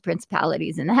powers of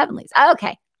principalities in the heavenlies.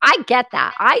 Okay, I get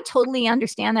that. I totally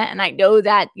understand that. And I know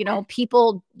that,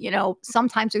 people,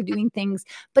 sometimes are doing things,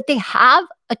 but they have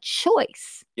a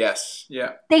choice. Yes.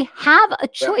 Yeah. They have a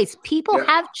Yep. choice. People Yep.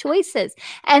 have choices.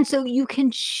 And so you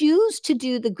can choose to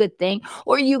do the good thing,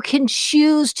 or you can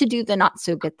choose to do the not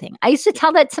so good thing. I used to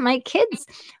tell that to my kids.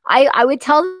 I would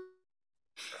tell them,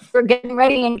 we're getting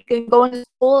ready and going to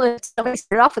school, and somebody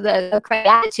started off with a crazy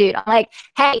attitude. I'm like,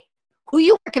 hey, who are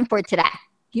you working for today?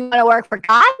 You want to work for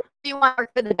God, or you want to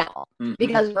work for the devil? Mm-hmm.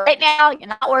 Because right now you're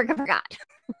not working for God.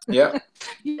 Yeah.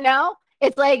 you know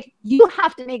It's like you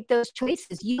have to make those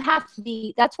choices. You have to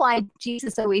be, that's why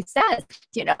Jesus always says,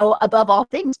 above all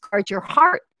things, guard your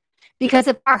heart. Because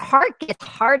if our heart gets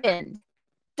hardened,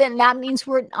 then that means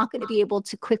we're not going to be able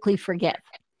to quickly forgive.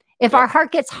 If our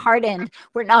heart gets hardened,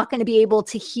 we're not going to be able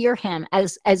to hear him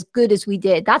as good as we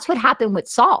did. That's what happened with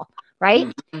Saul,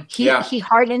 right? He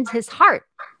hardened his heart.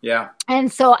 Yeah.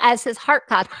 And so as his heart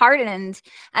got hardened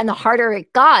and the harder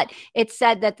it got, it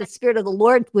said that the Spirit of the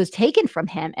Lord was taken from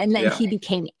him, and then he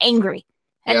became angry.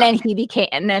 And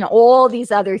then all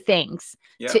these other things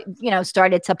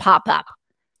started to pop up.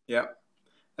 Yeah,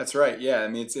 that's right. Yeah. I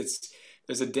mean, it's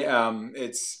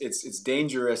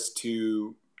dangerous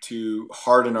to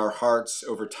harden our hearts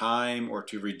over time, or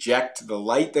to reject the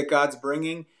light that God's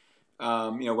bringing.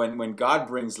 When God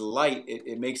brings light,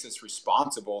 it makes us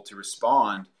responsible to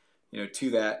respond, to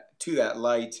that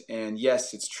light. And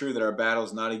yes, it's true that our battle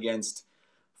is not against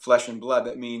flesh and blood.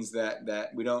 That means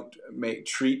that we don't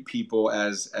treat people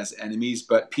as enemies,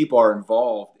 but people are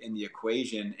involved in the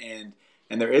equation, and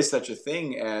there is such a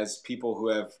thing as people who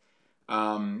have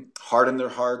hardened their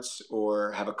hearts,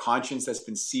 or have a conscience that's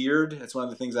been seared. That's one of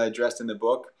the things I addressed in the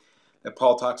book that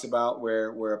Paul talks about,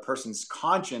 where a person's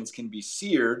conscience can be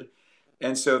seared,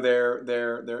 and so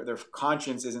their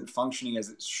conscience isn't functioning as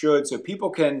it should. So people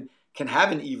can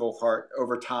have an evil heart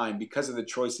over time because of the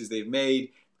choices they've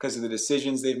made, because of the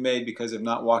decisions they've made, because of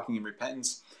not walking in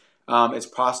repentance. It's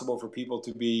possible for people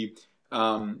to be,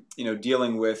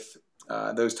 dealing with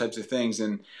those types of things.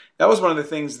 And that was one of the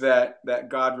things that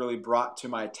God really brought to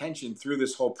my attention through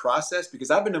this whole process, because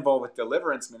I've been involved with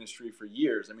deliverance ministry for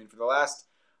years. I mean, for the last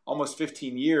almost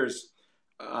 15 years,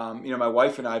 my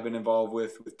wife and I have been involved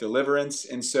with deliverance.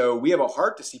 And so we have a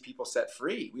heart to see people set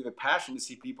free. We have a passion to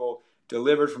see people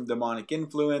delivered from demonic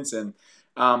influence. And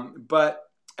but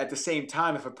at the same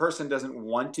time, if a person doesn't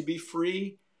want to be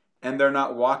free and they're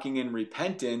not walking in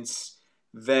repentance,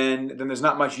 then there's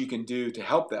not much you can do to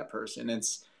help that person.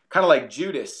 It's kind of like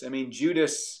Judas. I mean,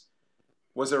 Judas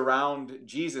was around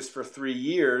Jesus for 3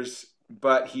 years,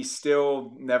 but he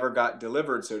still never got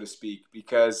delivered, so to speak,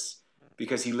 because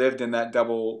he lived in that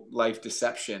double life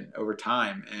deception over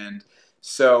time. And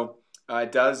so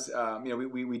it does,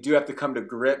 we do have to come to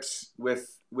grips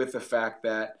with the fact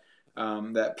that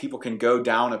that people can go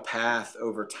down a path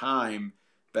over time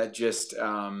that just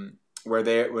where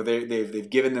they've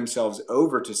given themselves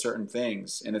over to certain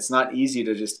things, and it's not easy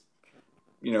to just,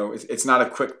 it's not a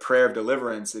quick prayer of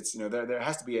deliverance. It's, there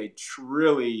has to be a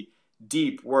truly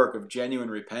deep work of genuine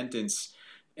repentance,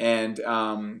 and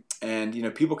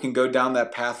people can go down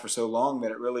that path for so long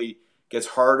that it really gets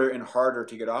harder and harder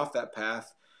to get off that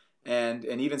path. And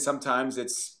even sometimes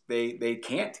they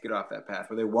can't get off that path,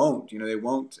 or they won't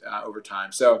over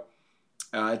time. So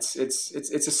it's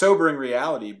a sobering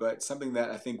reality, but something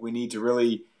that I think we need to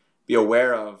really be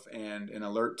aware of and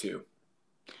alert to.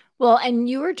 Well, and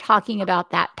you were talking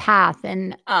about that path,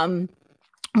 and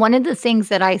one of the things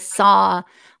that I saw,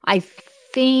 I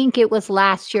think it was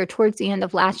last year, towards the end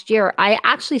of last year, I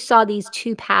actually saw these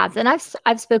two paths, and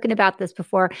I've spoken about this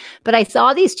before, but I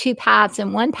saw these two paths,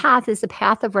 and one path is the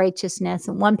path of righteousness,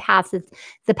 and one path is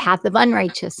the path of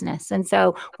unrighteousness. And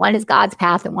so one is God's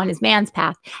path and one is man's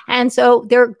path. And so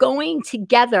they're going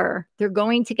together,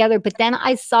 but then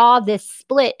I saw this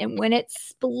split, and when it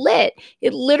split,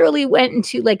 it literally went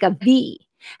into like a V.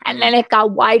 And then it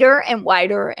got wider and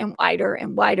wider and wider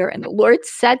and wider. And the Lord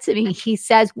said to me, he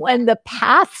says, when the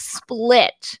path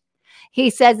split,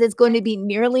 he says it's going to be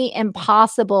nearly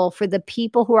impossible for the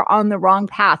people who are on the wrong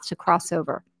path to cross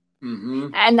over. Mm-hmm.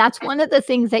 And that's one of the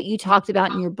things that you talked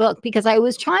about in your book, because I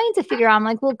was trying to figure out, I'm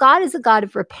like, well, God is a God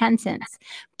of repentance.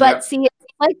 But see,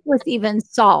 it's like with even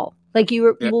Saul, like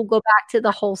we'll go back to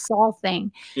the whole Saul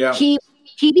thing. Yeah.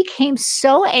 He became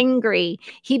so angry.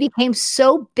 He became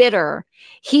so bitter.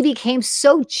 He became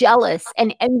so jealous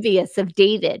and envious of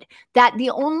David that the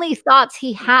only thoughts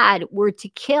he had were to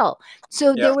kill.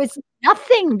 So there was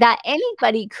nothing that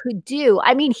anybody could do.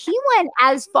 I mean, he went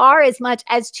as far as much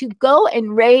as to go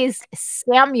and raise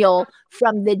Samuel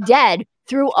from the dead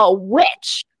through a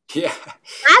witch. Yeah.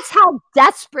 That's how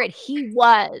desperate he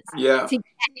was to get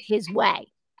his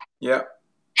way. Yeah.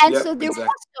 And so there was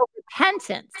no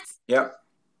repentance. Yeah.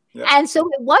 And so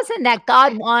it wasn't that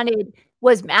God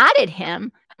was mad at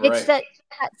him. It's that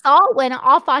Saul went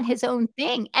off on his own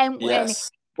thing. And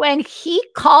when he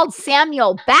called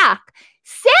Samuel back,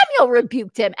 Samuel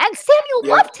rebuked him, and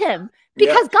Samuel loved him,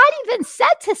 because God even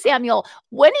said to Samuel,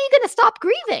 when are you going to stop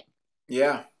grieving?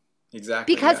 Yeah,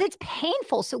 exactly. Because it's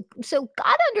painful. So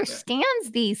God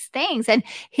understands these things, and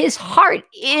his heart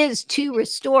is to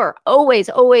restore always,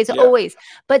 always, always.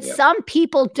 But some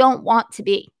people don't want to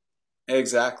be.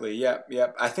 Exactly. Yep.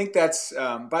 Yep. I think that's,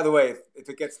 by the way, if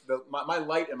it gets my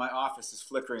light in my office is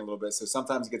flickering a little bit. So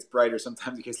sometimes it gets brighter,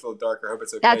 sometimes it gets a little darker. I hope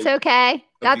it's That's okay. okay. Hope you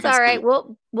That's can all see right.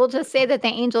 We'll just say that the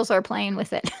angels are playing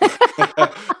with it.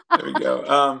 it. There we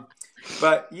go.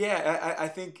 But yeah, I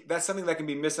think that's something that can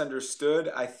be misunderstood.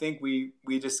 I think we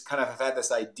just kind of have had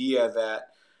this idea that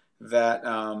that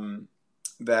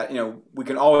we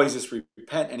can always just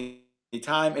repent any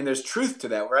time, and there's truth to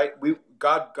that, right?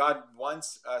 God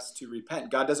wants us to repent.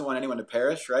 God doesn't want anyone to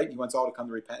perish, right? He wants all to come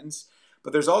to repentance.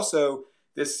 But there's also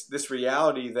this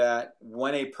reality that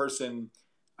when a person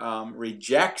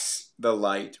rejects the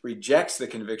light, rejects the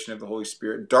conviction of the Holy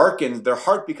Spirit, darkens, their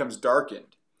heart becomes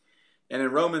darkened. And in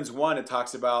Romans 1, it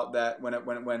talks about that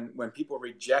when people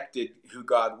rejected who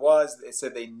God was, it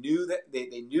said they knew that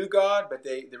they knew God, but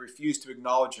they refused to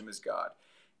acknowledge him as God.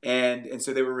 And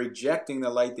so they were rejecting the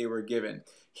light they were given.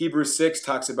 Hebrews 6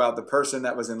 talks about the person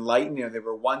that was enlightened. They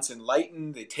were once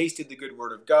enlightened. They tasted the good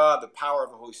word of God, the power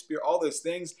of the Holy Spirit, all those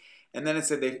things. And then it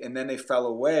said then they fell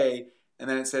away. And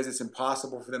then it says it's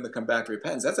impossible for them to come back to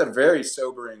repentance. That's a very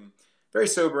sobering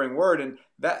word. And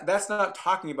that's not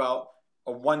talking about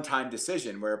a one-time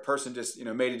decision where a person just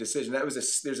made a decision. There's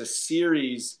a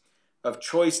series of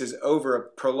choices over a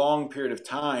prolonged period of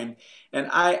time. And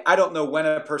I don't know when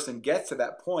a person gets to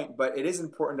that point, but it is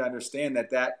important to understand that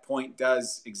that point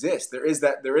does exist. There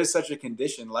is such a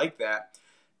condition like that.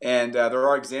 And there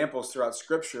are examples throughout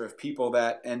Scripture of people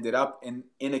that ended up in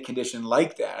a condition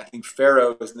like that. I think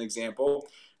Pharaoh is an example.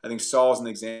 I think Saul's an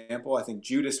example. I think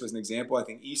Judas was an example. I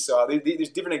think Esau. There's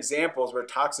different examples where it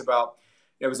talks about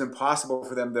it was impossible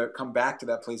for them to come back to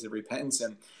that place of repentance.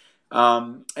 And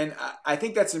I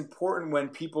think that's important when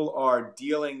people are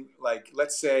dealing,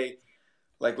 let's say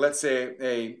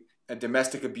a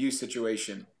domestic abuse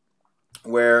situation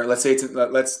where let's say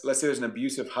there's an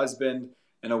abusive husband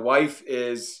and a wife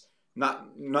is not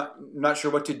sure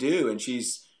what to do, and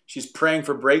she's praying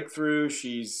for breakthrough.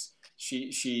 She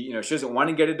doesn't want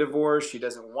to get a divorce. She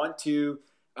doesn't want to,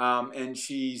 and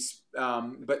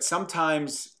but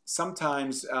sometimes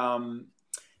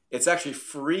it's actually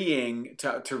freeing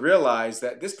to realize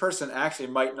that this person actually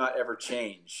might not ever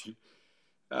change.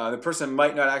 The person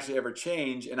might not actually ever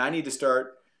change, and I need to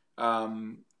start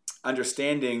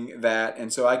understanding that,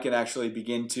 and so I can actually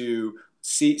begin to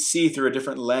see through a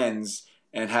different lens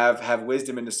and have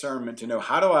wisdom and discernment to know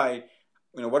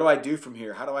what do I do from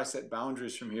here? How do I set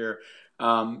boundaries from here?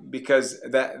 Because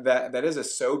that is a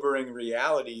sobering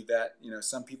reality that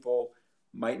some people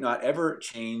might not ever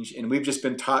change, and we've just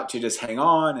been taught to just hang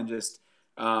on and just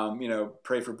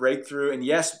pray for breakthrough. And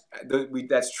yes,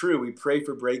 that's true. We pray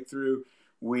for breakthrough.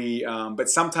 But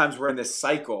sometimes we're in this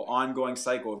ongoing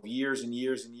cycle of years and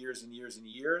years and years and years and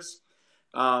years,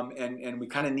 and we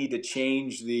kind of need to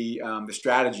change the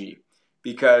strategy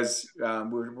because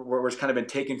we're kind of been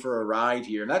taken for a ride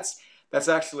here, and that's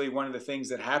actually one of the things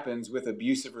that happens with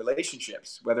abusive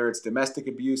relationships, whether it's domestic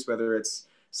abuse, whether it's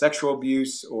sexual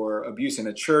abuse or abuse in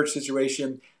a church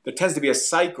situation. There tends to be a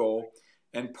cycle,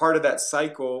 and part of that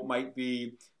cycle might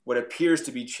be what appears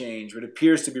to be change, what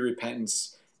appears to be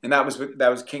repentance. And that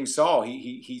was King Saul.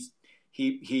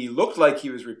 He looked like he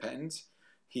was repentant.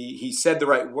 He said the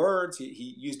right words.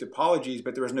 He used apologies,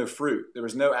 but there was no fruit. There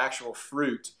was no actual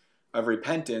fruit of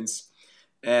repentance.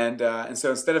 And so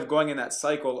instead of going in that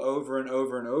cycle over and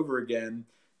over and over again,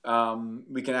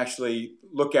 we can actually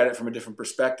look at it from a different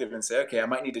perspective and say, okay, I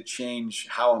might need to change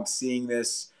how I'm seeing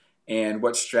this and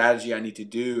what strategy I need to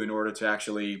do in order to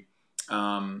actually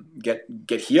get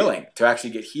healing, to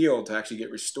actually get healed, to actually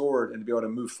get restored, and to be able to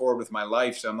move forward with my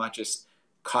life. So I'm not just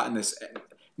caught in this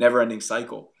never-ending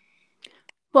cycle.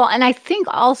 Well, and I think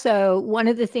also one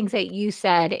of the things that you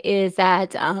said is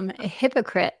that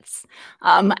hypocrites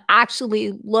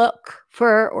actually look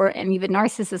for, and even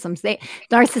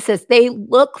narcissists, they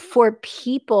look for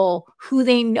people who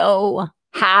they know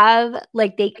have,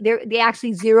 like they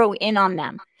actually zero in on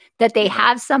them, that they Yeah.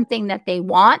 have something that they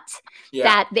want, Yeah.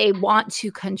 that they want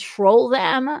to control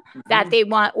them, that Mm-hmm. they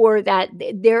want, or that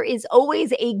there is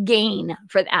always a gain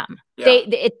for them. Yeah.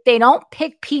 They don't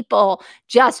pick people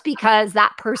just because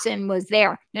that person was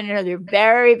there. No. They're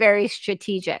very, very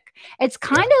strategic. It's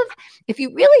kind of, if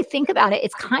you really think about it,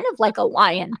 it's kind of like a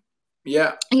lion.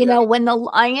 Yeah. When the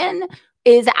lion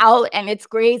is out and it's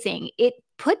grazing, it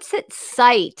puts its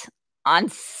sight on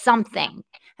something.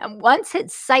 And once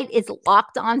its sight is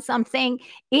locked on something,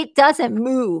 it doesn't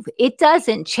move, it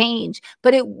doesn't change,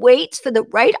 but it waits for the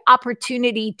right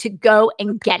opportunity to go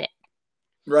and get it.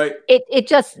 Right. It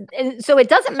just, so it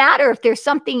doesn't matter if there's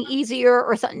something easier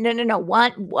or something. No.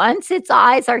 Once its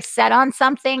eyes are set on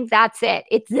something, that's it.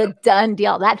 It's a done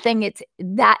deal. That thing, it's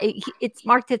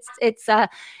marked. It's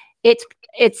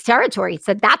it's territory.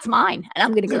 So that's mine, and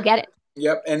I'm going to go Yep. get it.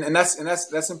 Yep. And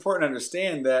that's important to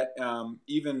understand that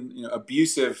even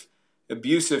abusive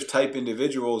type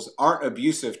individuals aren't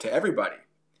abusive to everybody.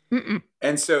 Mm-mm.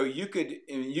 And so you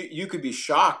could be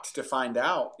shocked to find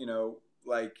out,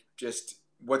 like just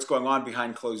what's going on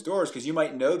behind closed doors, because you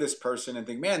might know this person and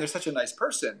think, man, they're such a nice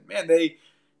person. Man,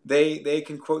 they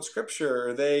can quote scripture,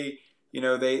 or they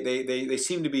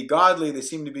seem to be godly, they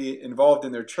seem to be involved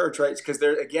in their church, right? Because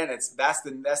they're, again, that's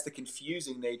the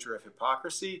confusing nature of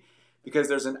hypocrisy, because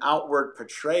there's an outward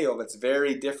portrayal that's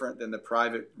very different than the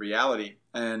private reality.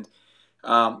 And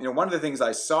one of the things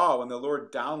I saw when the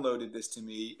Lord downloaded this to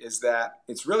me is that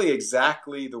it's really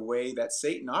exactly the way that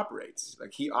Satan operates.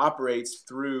 Like, he operates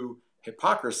through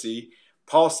hypocrisy.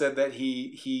 Paul said that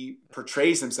he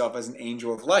portrays himself as an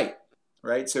angel of light,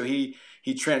 right? So he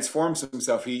transforms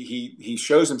himself. He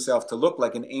shows himself to look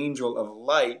like an angel of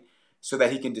light so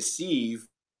that he can deceive.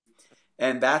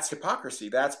 And that's hypocrisy.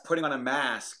 That's putting on a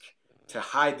mask to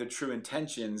hide the true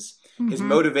intentions. His Mm-hmm.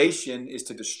 motivation is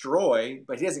to destroy,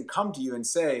 but he doesn't come to you and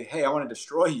say, hey, I want to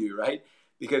destroy you, right?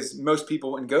 Because most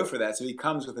people wouldn't go for that. So he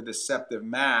comes with a deceptive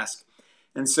mask.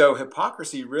 And so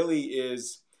hypocrisy really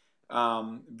is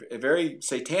very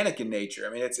satanic in nature. I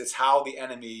mean, it's how the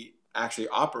enemy actually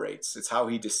operates. It's how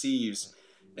he deceives.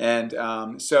 And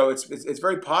so it's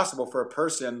very possible for a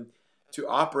person to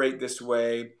operate this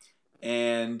way,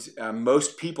 and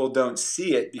most people don't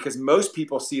see it, because most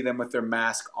people see them with their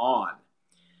mask on,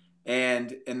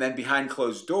 and then behind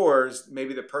closed doors,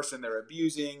 maybe the person they're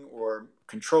abusing or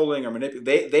controlling or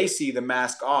manipulating, they see the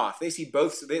mask off. They see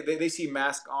both. They see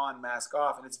mask on, mask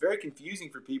off, and it's very confusing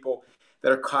for people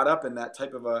that are caught up in that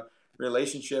type of a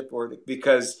relationship, or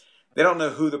because they don't know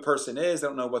who the person is, they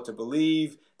don't know what to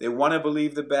believe, they want to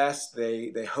believe the best,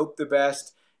 they hope the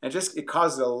best, and just it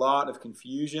causes a lot of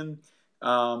confusion,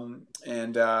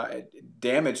 and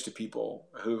damage to people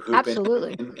who've been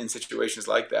Absolutely. in situations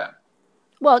like that.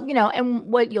 Well, and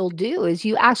what you'll do is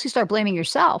you actually start blaming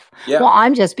yourself. Yeah. Well,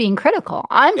 I'm just being critical.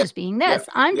 I'm Yep. just being Yep. this.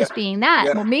 I'm Yep. just being that.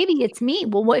 Yep. Well, maybe it's me.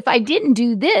 Well, if I didn't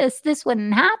do this, this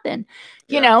wouldn't happen.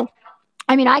 You Yeah. know,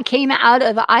 I mean, I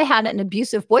had an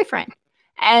abusive boyfriend.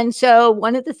 And so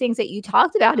one of the things that you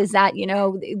talked about is that,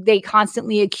 they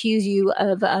constantly accuse you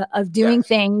of Yeah. doing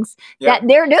things that Yep.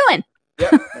 they're doing.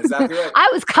 Yep. Exactly right. I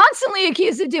was constantly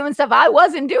accused of doing stuff I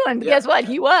wasn't doing, but guess Yep. what?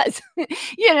 He was,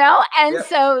 and Yep.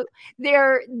 so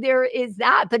there is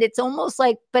that, but it's almost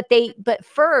like, but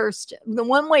first, the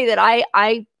one way that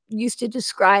I used to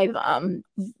describe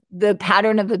the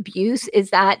pattern of abuse is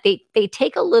that they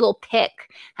take a little pick,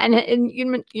 and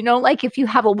like if you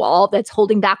have a wall that's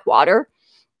holding back water,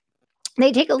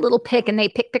 they take a little pick and they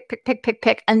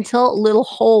pick until a little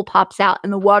hole pops out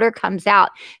and the water comes out.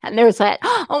 And there's that,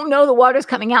 oh no, the water's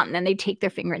coming out. And then they take their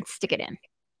finger and stick it in.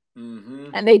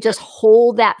 Mm-hmm. And they Yep. just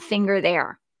hold that finger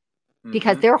there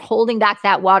because Mm-hmm. they're holding back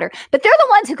that water. But they're the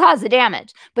ones who cause the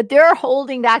damage, but they're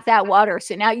holding back that water.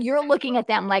 So now you're looking at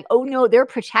them like, oh no, they're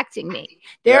protecting me.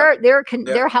 Yep. They're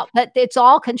Yep. help, but it's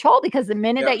all control, because the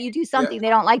minute Yep. that you do Yep. something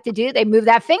they don't like to do, they move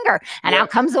that finger and out Yep.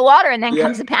 comes the water, and then Yep.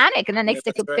 comes the panic, and then they Yep.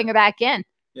 stick That's a right. finger back in.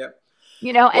 Yep.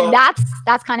 And Well,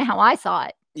 that's kind of how I saw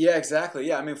it. yeah, exactly.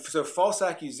 Yeah, I mean, so false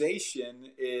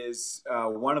accusation is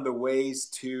one of the ways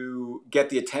to get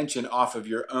the attention off of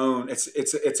your own.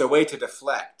 It's a way to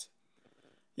deflect.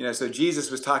 So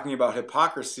Jesus was talking about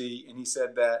hypocrisy, and he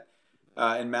said that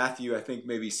in Matthew, I think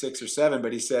maybe 6 or 7,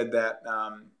 but he said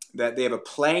that they have a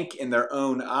plank in their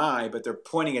own eye, but they're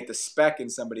pointing at the speck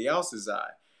in somebody else's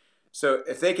eye. So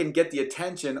if they can get the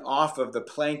attention off of the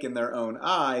plank in their own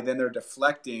eye, then they're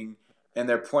deflecting and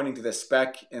they're pointing to the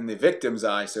speck in the victim's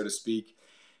eye, so to speak.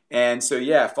 And so,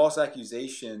 yeah, false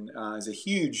accusation is a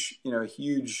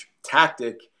huge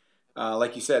tactic.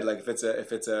 Like you said, like if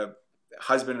it's a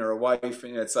husband or a wife,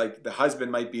 and it's like the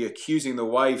husband might be accusing the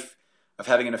wife of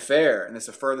having an affair, and it's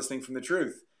the furthest thing from the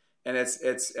truth. And it's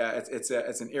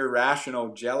an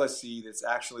irrational jealousy that's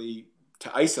actually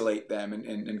to isolate them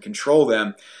and control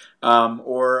them.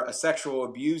 Or a sexual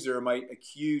abuser might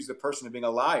accuse the person of being a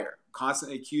liar,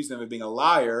 constantly accuse them of being a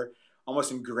liar,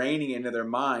 almost ingraining it into their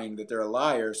mind that they're a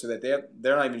liar, so that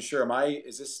they're not even sure.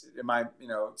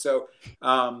 So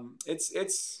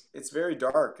it's very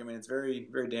dark. I mean, it's very,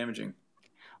 very damaging.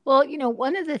 Well,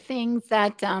 one of the things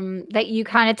that you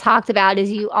kind of talked about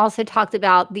is you also talked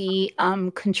about the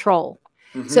control.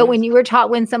 So Mm-hmm. when you were taught,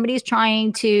 when somebody's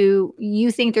trying to,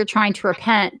 you think they're trying to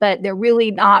repent, but they're really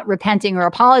not repenting or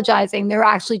apologizing. They're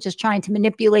actually just trying to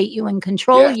manipulate you and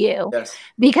control Yes. you, Yes.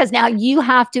 because now you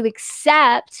have to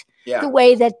accept the Yeah.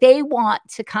 way that they want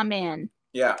to come in.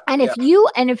 Yeah. And Yeah.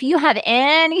 if you have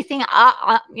anything,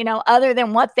 other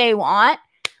than what they want,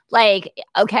 like,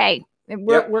 okay,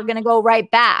 we're, Yeah. we're going to go right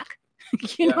back.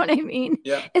 You know Yeah. what I mean?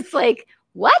 Yeah. It's like,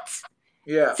 what?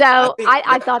 Yeah. I So think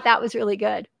I thought that was really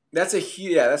good. that's a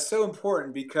huge, yeah, that's so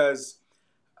important because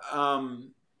um,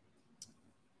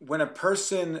 when a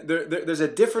person there's a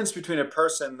difference between a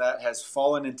person that has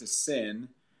fallen into sin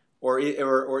or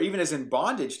even is in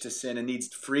bondage to sin and needs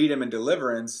freedom and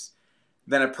deliverance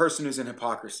than a person who's in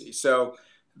hypocrisy. So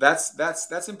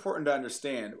that's important to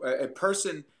understand. A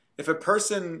person, if a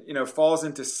person falls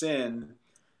into sin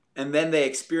and then they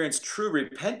experience true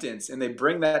repentance and they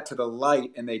bring that to the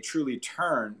light and they truly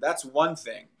turn, that's one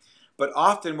thing. But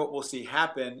often what we'll see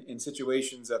happen in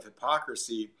situations of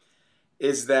hypocrisy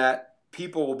is that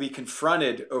people will be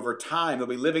confronted over time. They'll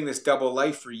be living this double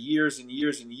life for years and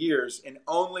years and years, and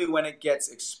only when it gets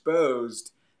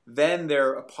exposed, then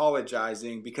they're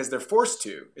apologizing because they're forced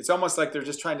to. It's almost like they're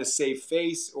just trying to save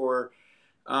face, or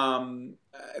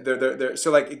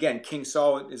so like again, King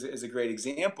Saul is a great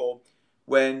example.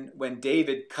 When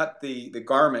David cut the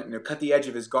garment, cut the edge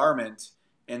of his garment,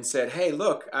 and said, "Hey,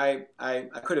 look, I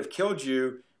could have killed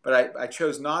you, but I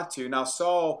chose not to." Now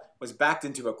Saul was backed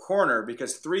into a corner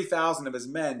because 3,000 of his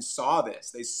men saw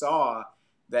this. They saw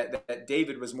that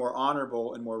David was more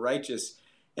honorable and more righteous,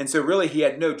 and so really he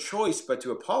had no choice but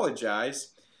to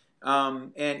apologize.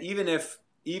 And even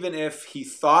if he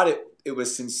thought it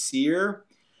was sincere,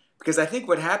 because I think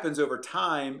what happens over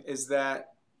time is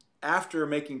that after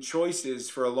making choices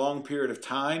for a long period of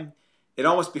time, it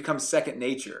almost becomes second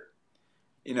nature.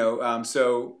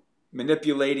 So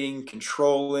manipulating,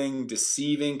 controlling,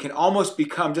 deceiving can almost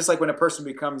become just like when a person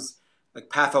becomes like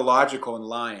pathological in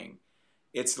lying.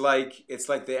 It's like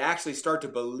they actually start to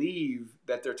believe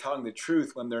that they're telling the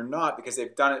truth when they're not, because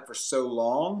they've done it for so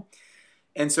long.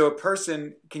 And so a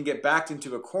person can get backed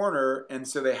into a corner, and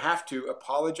so they have to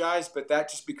apologize, but that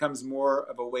just becomes more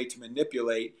of a way to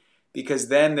manipulate, because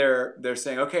then they're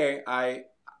saying, okay,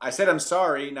 I said I'm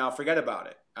sorry, now forget about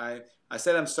it. I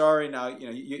said I'm sorry, now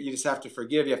you just have to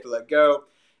forgive, you have to let go.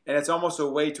 And it's almost a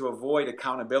way to avoid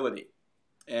accountability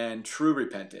and true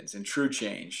repentance and true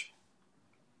change.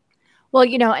 Well,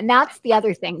 and that's the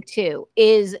other thing too,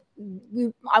 is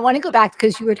I want to go back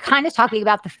because you were kind of talking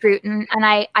about the fruit, and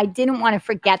I didn't want to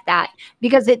forget that,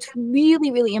 because it's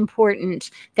really, really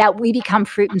important that we become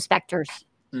fruit inspectors.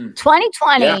 Hmm. Yeah.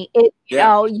 2020,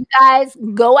 Yeah. you guys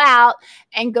go out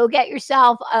and go get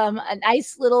yourself a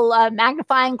nice little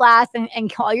magnifying glass,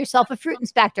 and call yourself a fruit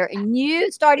inspector, and you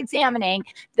start examining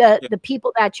Yeah. the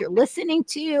people that you're listening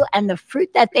to and the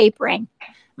fruit that they bring.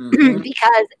 Mm-hmm.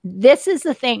 Because this is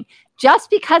the thing,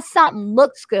 just because something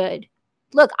looks good.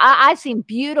 Look, I've seen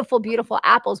beautiful, beautiful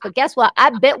apples, but guess what? I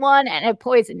bit one and it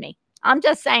poisoned me. I'm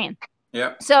just saying.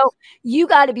 Yeah. So you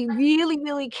got to be really,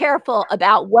 really careful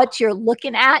about what you're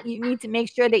looking at. You need to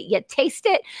make sure that you taste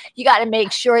it. You got to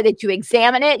make sure that you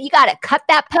examine it. You got to cut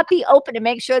that puppy open to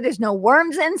make sure there's no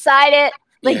worms inside it.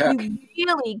 Like, Yeah. you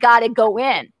really got to go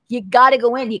in. You got to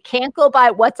go in. You can't go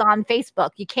by what's on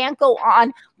Facebook. You can't go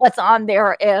on what's on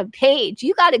their page.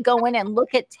 You got to go in and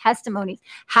look at testimonies.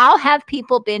 How have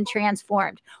people been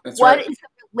transformed? That's What right. is the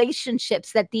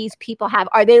relationships that these people have?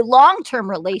 Are they long-term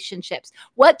relationships?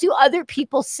 What do other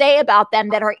people say about them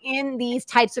that are in these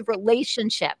types of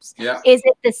relationships? Yeah. Is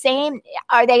it the same?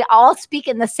 Are they all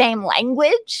speaking the same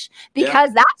language? Yeah.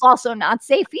 Because that's also not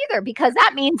safe either, because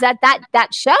that means that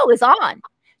show is on.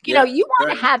 Yeah. You That's want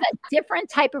right. to have a different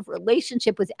type of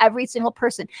relationship with every single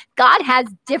person. God has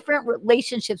different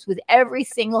relationships with every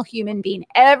single human being.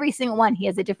 Every single one he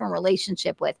has a different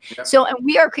relationship with. Yeah. So, and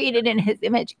we are created in his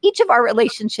image. Each of our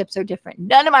relationships are different.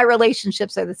 None of my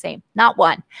relationships are the same, not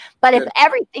one. But if Good.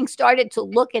 everything started to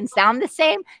look and sound the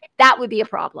same, that would be a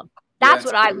problem. Yeah. That's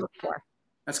what I look for.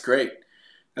 That's great.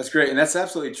 That's great. And that's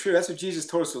absolutely true. That's what Jesus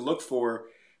told us to look for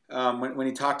when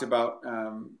he talked about,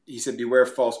 he said, beware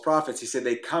of false prophets. He said,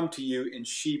 they come to you in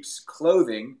sheep's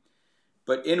clothing,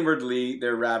 but inwardly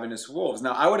they're ravenous wolves.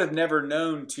 Now, I would have never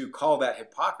known to call that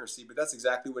hypocrisy, but that's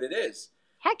exactly what it is.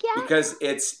 Heck yeah. Because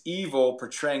it's evil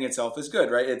portraying itself as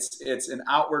good, right? It's an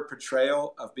outward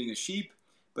portrayal of being a sheep,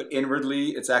 but inwardly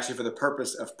it's actually for the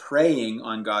purpose of preying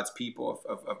on God's people,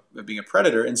 of being a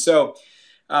predator. And so,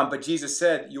 but Jesus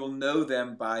said, you'll know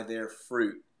them by their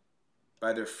fruit,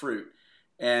 by their fruit.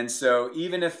 And so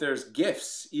even if there's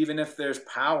gifts, even if there's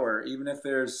power, even if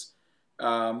there's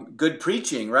good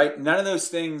preaching, right? None of those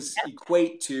things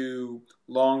equate to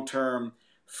long-term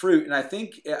fruit. And I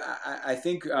think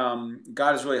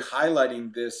God is really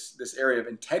highlighting this area of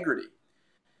integrity,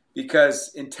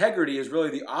 because integrity is really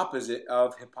the opposite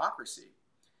of hypocrisy.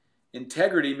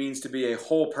 Integrity means to be a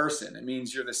whole person. It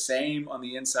means you're the same on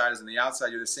the inside as on the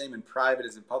outside. You're the same in private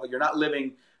as in public. You're not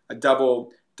living a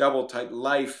double type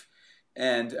life.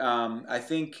 And I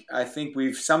think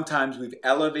we've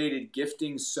elevated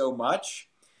gifting so much,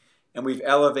 and we've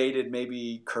elevated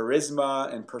maybe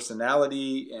charisma and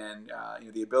personality and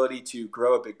the ability to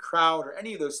grow a big crowd or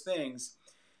any of those things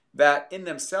that in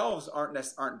themselves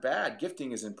aren't bad.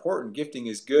 Gifting is important. Gifting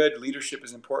is good. Leadership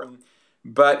is important.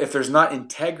 But if there's not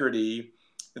integrity,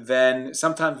 then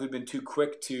sometimes we've been too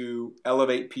quick to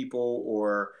elevate people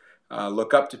or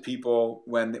look up to people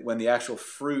when the actual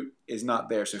fruit is not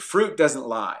there. So fruit doesn't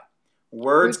lie.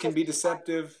 Words can be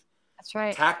deceptive. That's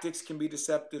right. Tactics can be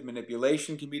deceptive.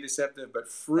 Manipulation can be deceptive. But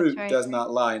fruit does not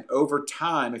lie. And over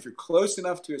time, if you're close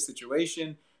enough to a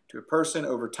situation, to a person,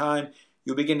 over time,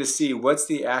 you'll begin to see what's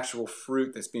the actual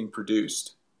fruit that's being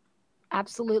produced.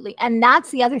 Absolutely. And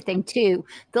that's the other thing too,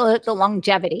 the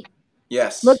longevity.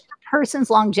 Yes. Look at the person's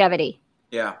longevity.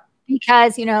 Yeah.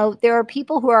 Because, there are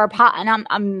people who are, and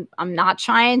I'm not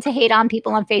trying to hate on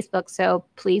people on Facebook, so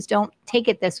please don't take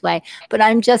it this way, but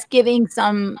I'm just giving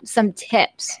some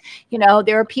tips.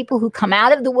 There are people who come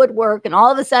out of the woodwork and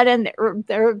all of a sudden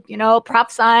they're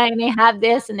prophesying, they have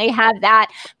this and they have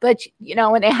that, but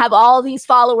and they have all these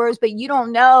followers, but you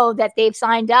don't know that they've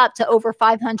signed up to over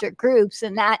 500 groups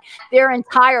and that their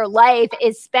entire life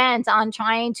is spent on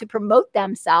trying to promote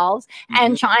themselves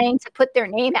and trying to put their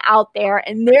name out there,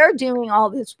 and they're doing all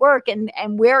this work, and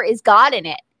where is God in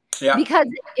it? Yeah. Because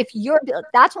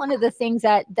that's one of the things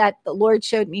that the Lord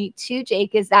showed me too,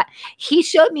 Jake, is that he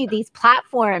showed me these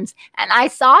platforms and I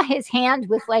saw his hand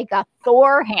with like a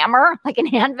Thor hammer, like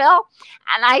an anvil.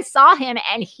 And I saw him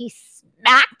and he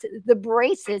smacked the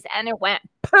braces and it went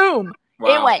boom.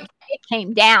 Wow. It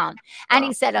came down. And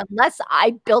he said, unless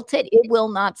I built it, it will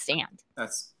not stand.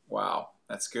 Wow.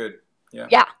 That's good. Yeah.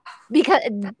 Yeah.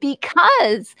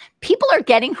 Because people are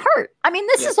getting hurt. I mean,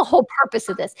 this is the whole purpose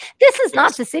of this. This is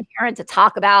not to sit here and to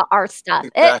talk about our stuff.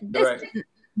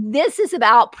 This is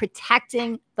about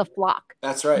protecting the flock.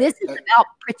 That's right. This is about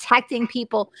protecting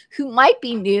people who might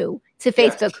be new to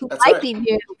Facebook, who might be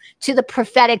new to the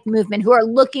prophetic movement, who are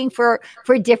looking for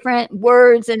different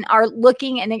words and are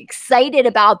looking and excited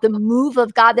about the move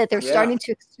of God that they're starting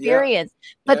to experience.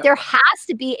 But there has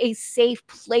to be a safe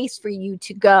place for you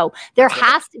to go. There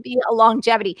has to be a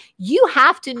longevity. You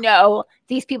have to know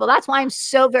these people. That's why I'm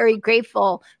so very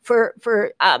grateful for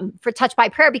Touch by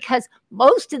Prayer, because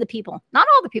most of the people, not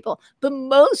all the people, but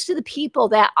most of the people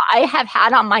that I have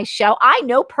had on my show, I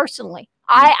know personally.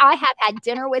 I have had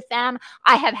dinner with them.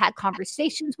 I have had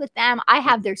conversations with them. I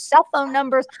have their cell phone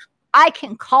numbers. I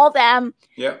can call them.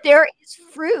 Yep. There is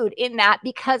fruit in that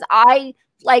because I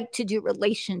like to do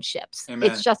relationships.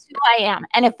 Amen. It's just who I am.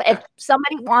 And if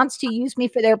somebody wants to use me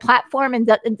for their platform and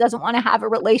doesn't want to have a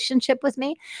relationship with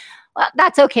me, well,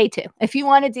 that's okay too. If you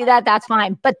want to do that, that's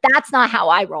fine. But that's not how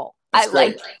I roll. I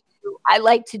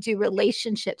like to do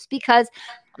relationships because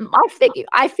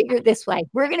I figure this way.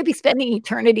 We're going to be spending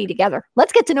eternity together.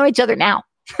 Let's get to know each other now.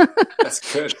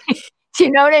 That's good. Do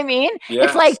you know what I mean? Yes.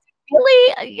 It's like,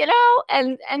 really,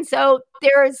 and so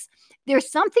there's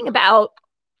something about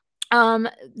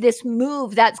this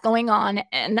move that's going on,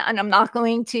 and I'm not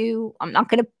going to,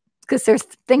 because there's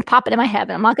things popping in my head,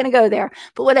 and I'm not going to go there.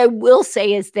 But what I will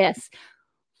say is this: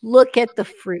 look at the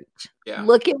fruit. Yeah.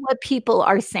 Look at what people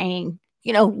are saying.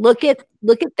 Look at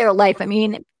their life. I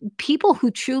mean, people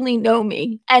who truly know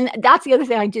me. And that's the other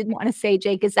thing I did want to say,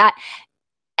 Jake, is that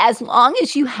as long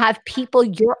as you have people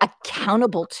you're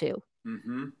accountable to,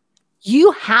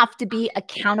 you have to be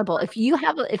accountable. If you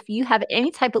have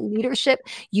any type of leadership,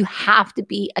 you have to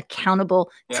be accountable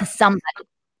to somebody.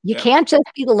 You can't just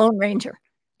be the Lone Ranger.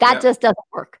 That just doesn't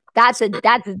work. That's a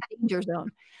danger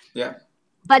zone. Yeah.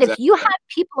 But if you have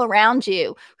people around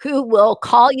you who will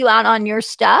call you out on your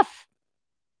stuff,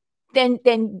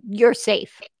 then you're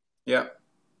safe. Yeah.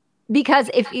 Because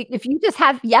if you just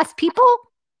have yes people,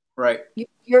 right,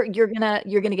 you're gonna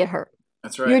get hurt.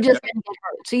 That's right. You're just gonna get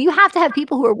hurt. So you have to have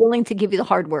people who are willing to give you the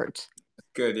hard words.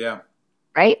 Good. Yeah.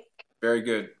 Right. Very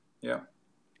good. Yeah.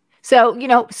 So,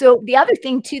 so the other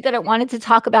thing too that I wanted to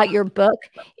talk about your book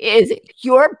is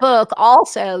your book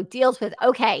also deals with,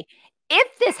 okay,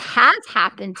 if this has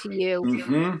happened to you,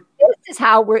 this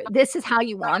is how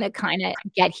you want to kind of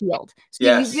get healed.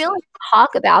 So you really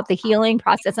talk about the healing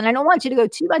process, and I don't want you to go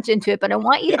too much into it, but I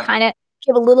want you to kind of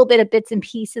give a little bit of bits and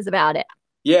pieces about it.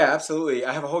 Yeah, absolutely.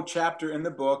 I have a whole chapter in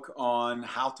the book on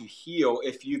how to heal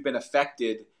if you've been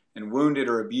affected and wounded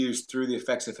or abused through the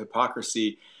effects of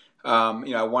hypocrisy.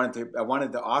 I wanted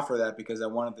to offer that because I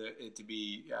wanted it to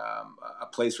be a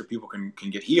place where people can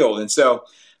get healed. And so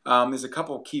there's a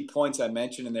couple of key points I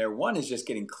mentioned in there. One is just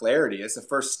getting clarity. That's the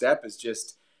first step, is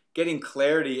just getting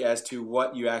clarity as to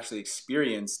what you actually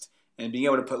experienced and being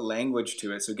able to put language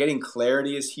to it. So getting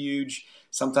clarity is huge.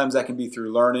 Sometimes that can be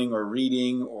through learning or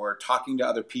reading or talking to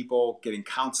other people, getting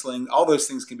counseling. All those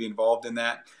things can be involved in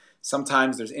that.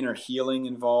 Sometimes there's inner healing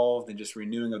involved and just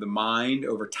renewing of the mind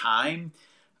over time.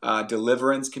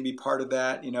 Deliverance can be part of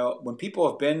that. When people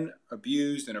have been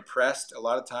abused and oppressed, a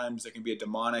lot of times there can be a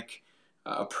demonic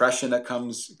oppression that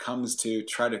comes to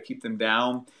try to keep them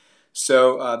down.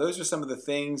 So those are some of the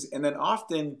things. And then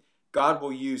often God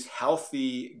will use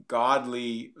healthy,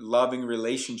 godly, loving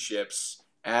relationships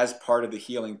as part of the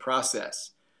healing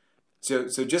process. So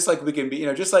just like we can be,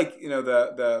 just like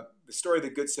the story of the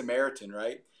Good Samaritan,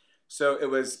 right? So it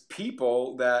was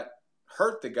people that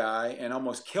hurt the guy and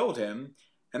almost killed him,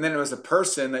 and then it was a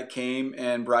person that came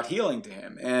and brought healing to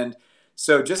him. And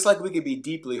so just like we could be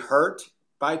deeply hurt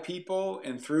by people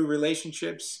and through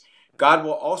relationships, God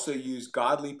will also use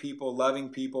godly people, loving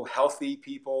people, healthy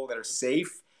people that are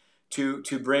safe to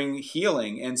bring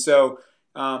healing. And so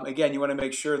again, you want to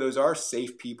make sure those are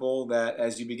safe people, that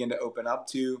as you begin to open up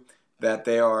to, that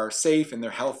they are safe and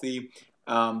they're healthy.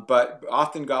 But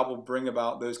often God will bring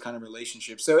about those kind of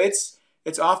relationships. So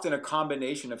it's often a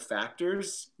combination of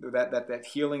factors that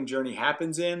healing journey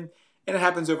happens in, and it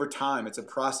happens over time. It's a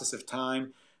process of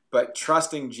time, but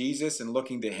trusting Jesus and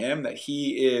looking to Him, that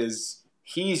He's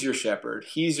your shepherd,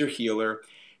 He's your healer.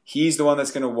 He's the one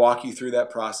that's going to walk you through that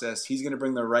process. He's going to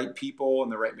bring the right people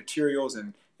and the right materials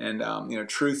and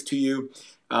truth to you,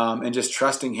 and just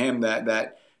trusting Him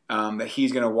that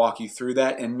He's going to walk you through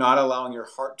that, and not allowing your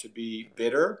heart to be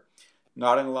bitter,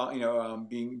 not allow,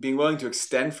 being willing to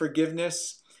extend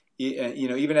forgiveness.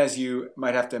 Even as you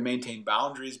might have to maintain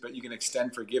boundaries, but you can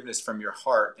extend forgiveness from your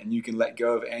heart, and you can let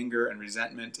go of anger and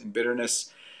resentment and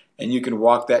bitterness, and you can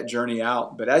walk that journey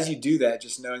out. But as you do that,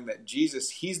 just knowing that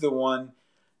Jesus, He's the one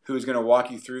who is going to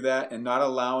walk you through that, and not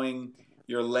allowing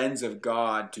your lens of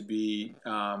God to be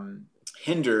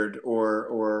hindered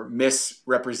or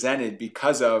misrepresented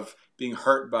because of being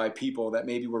hurt by people that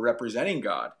maybe were representing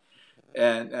God,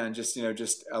 and just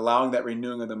allowing that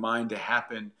renewing of the mind to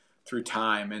happen through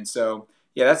time. And so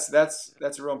that's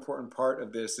a real important part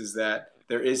of this, is that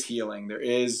there is healing, there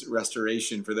is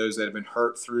restoration for those that have been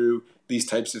hurt through these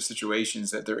types of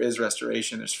situations, that there is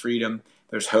restoration, there's freedom,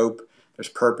 there's hope, there's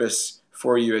purpose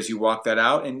for you as you walk that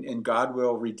out, and God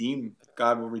will redeem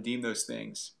those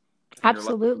things in your life.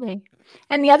 Absolutely.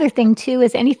 And the other thing too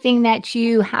is anything that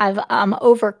you have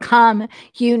overcome,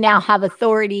 you now have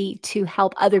authority to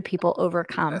help other people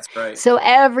overcome. That's right. So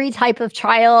every type of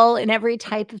trial and every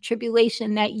type of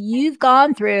tribulation that you've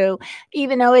gone through,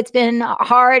 even though it's been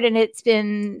hard and it's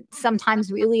been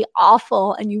sometimes really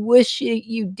awful, and you wish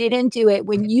you didn't do it,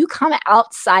 when you come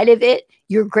outside of it,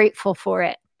 you're grateful for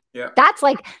it. Yeah. That's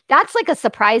like a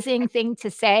surprising thing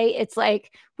to say. It's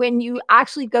like when you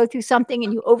actually go through something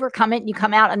and you overcome it and you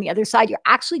come out on the other side, you're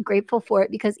actually grateful for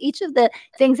it, because each of the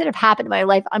things that have happened in my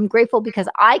life, I'm grateful because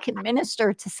I can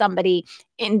minister to somebody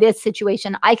in this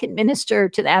situation. I can minister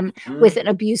to them with an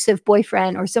abusive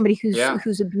boyfriend or somebody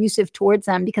who's abusive towards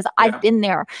them, because I've been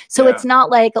there. So it's not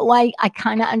like, oh, I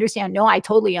kind of understand. No, I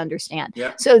totally understand.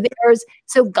 Yeah.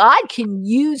 So God can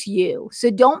use you. So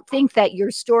don't think that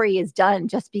your story is done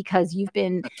just because you've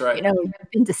been, That's right. you've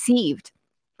been deceived.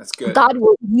 That's good. God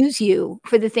will use you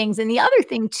for the things. And the other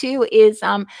thing too is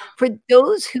for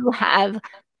those who have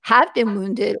been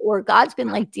wounded, or God's been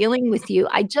like dealing with you.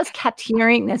 I just kept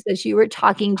hearing this as you were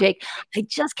talking, Jake. I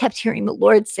just kept hearing the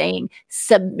Lord saying,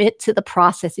 submit to the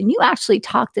process. And you actually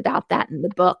talked about that in the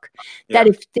book, that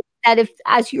if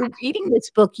as you're reading this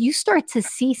book, you start to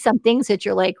see some things that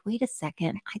you're like, wait a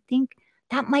second, I think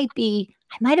I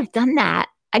might have done that.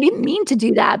 I didn't mean to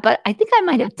do that, but I think I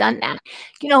might have done that.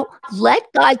 Let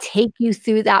God take you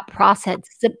through that process.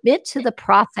 Submit to the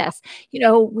process.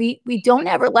 We don't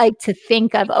ever like to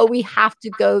think of, oh, we have to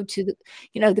go to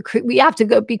we have to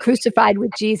go be crucified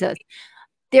with Jesus.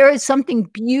 There is something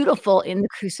beautiful in the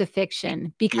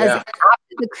crucifixion, because after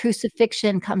the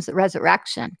crucifixion comes the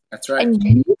resurrection. That's right. And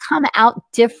you come out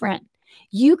different.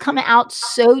 You come out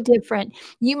so different.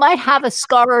 You might have a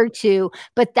scar or two,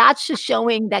 but that's just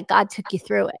showing that God took you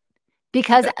through it.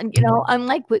 Because,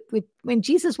 unlike when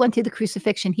Jesus went through the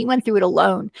crucifixion, He went through it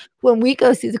alone. When we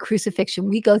go through the crucifixion,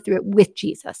 we go through it with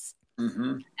Jesus.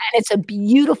 Mm-hmm. And it's a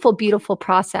beautiful, beautiful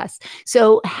process.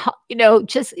 So,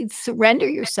 just surrender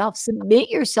yourself, submit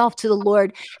yourself to the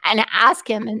Lord and ask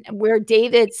him. And where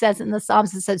David says in the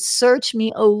Psalms, it says, search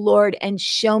me, O Lord, and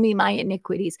show me my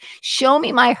iniquities. Show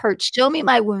me my hurt. Show me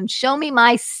my wounds. Show me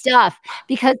my stuff.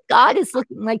 Because God is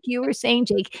looking, like you were saying,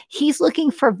 Jake, he's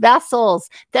looking for vessels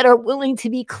that are willing to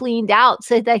be cleaned out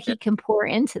so that he can pour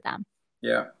into them.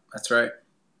 Yeah, that's right.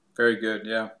 Very good.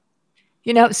 Yeah.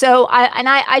 So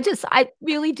I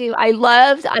really do. I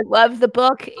loved the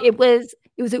book. It was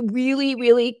a really,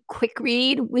 really quick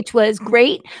read, which was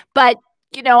great. But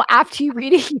after you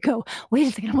read it, you go, wait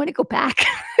a second, I want to go back.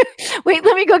 Wait,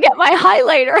 let me go get my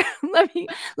highlighter.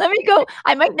 let me go.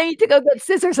 I might need to go get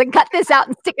scissors and cut this out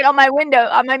and stick it on my window,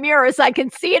 on my mirror, so I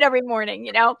can see it every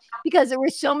morning, because there were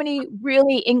so many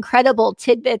really incredible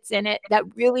tidbits in it that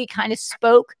really kind of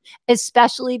spoke,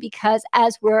 especially because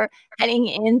as we're heading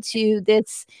into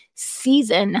this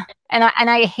season, and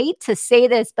I hate to say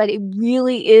this, but it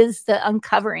really is the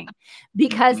uncovering,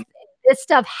 because this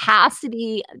stuff has to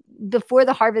be before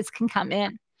the harvest can come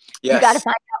in. Yes. You got to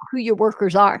find out who your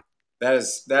workers are.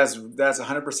 That's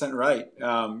 100%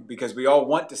 right. Because we all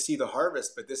want to see the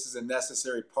harvest, but this is a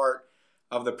necessary part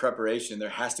of the preparation. There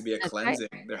has to be a cleansing.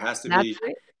 Right. There has to be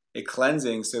a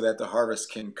cleansing so that the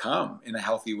harvest can come in a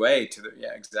healthy way.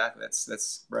 Yeah, exactly.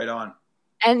 That's right on.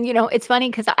 And it's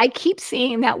funny because I keep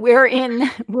seeing that we're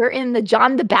in the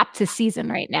John the Baptist season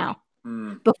right now.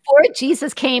 Before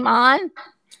Jesus came on,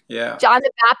 yeah, John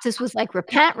the Baptist was like,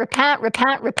 repent, repent,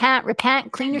 repent, repent,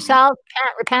 repent, clean yourself,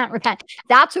 repent, repent, repent.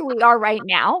 That's where we are right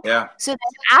now. Yeah. So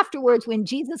then afterwards, when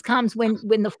Jesus comes, when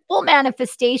the full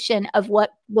manifestation of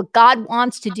what God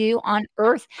wants to do on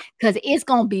earth, because it's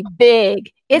going to be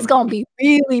big. It's going to be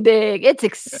really big. It's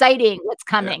exciting what's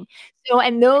coming. Yeah. So,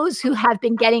 and those who have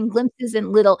been getting glimpses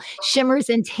and little shimmers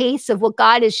and tastes of what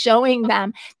God is showing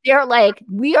them, they're like,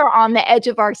 we are on the edge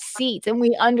of our seats and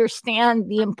we understand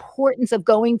the importance of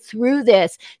going through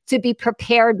this to be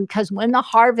prepared, because when the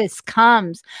harvest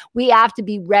comes, we have to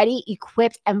be ready,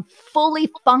 equipped, and fully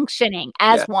functioning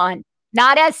as one,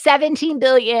 not as 17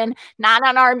 billion, not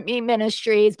on our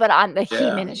ministries, but on the He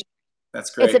ministry.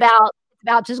 That's great. It's about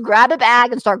just grab a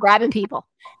bag and start grabbing people.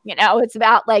 It's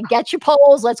about like, get your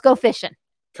poles, let's go fishing.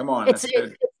 Come on. It's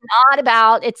not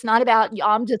about,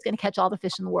 I'm just going to catch all the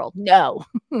fish in the world. No,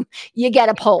 you get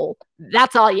a pole.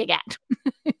 That's all you get.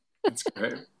 That's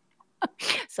great.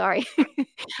 Sorry.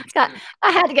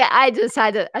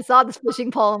 I saw this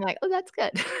fishing pole. I'm like, oh, that's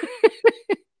good.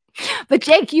 But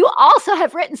Jake, you also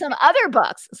have written some other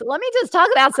books. So let me just talk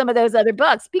about some of those other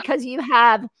books, because you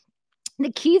have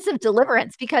the Keys of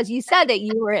Deliverance, because you said that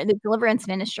you were in the deliverance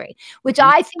ministry, which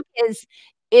I think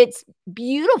it's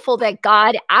beautiful that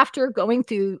God, after going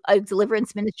through a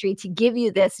deliverance ministry, to give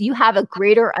you this, you have a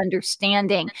greater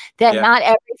understanding that not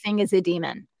everything is a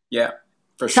demon. Yeah,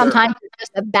 for sure. Sometimes it's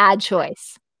just a bad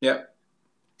choice. Yeah.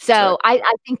 So I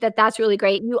think that that's really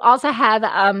great. You also have,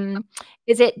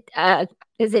 is it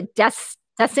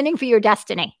Destining for Your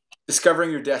Destiny? Discovering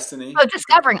Your Destiny. Oh,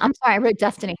 Discovering. I'm sorry, I wrote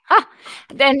Destiny.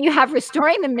 Then you have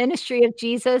Restoring the Ministry of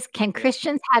Jesus. Can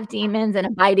Christians have demons? And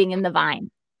Abiding in the Vine.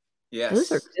 Yes.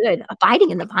 Those are good. Abiding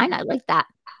in the Vine. I like that.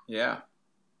 Yeah.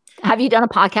 Have you done a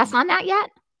podcast on that yet?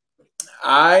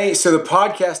 So the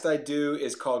podcast I do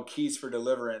is called Keys for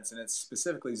Deliverance, and it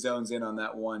specifically zones in on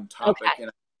that one topic. Okay.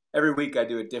 And every week I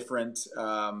do a different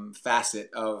facet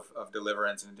of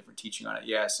deliverance and a different teaching on it.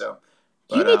 Yeah. So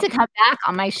you need to come back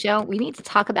on my show. We need to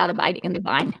talk about Abiding in the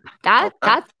Vine. That's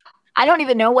I don't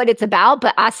even know what it's about,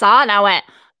 but I saw it and I went,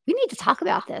 we need to talk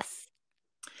about this.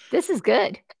 This is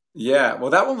good. Yeah.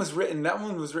 Well, that one was written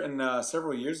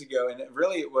several years ago, and it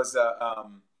was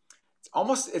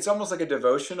it's almost like a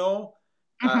devotional.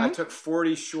 I took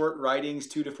 40 short writings,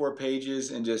 2 to 4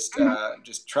 pages, and just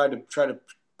tried to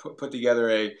put together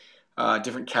a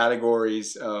different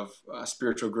categories of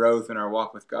spiritual growth in our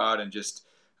walk with God, and just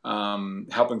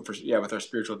helping with our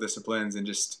spiritual disciplines and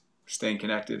just staying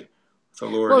connected with the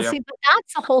Lord. Well, see, but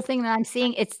that's the whole thing that I'm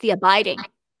seeing. It's the abiding.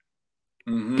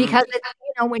 Because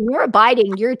when you're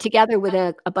abiding, you're together with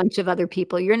a bunch of other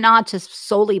people. You're not just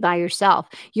solely by yourself.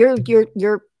 You're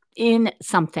in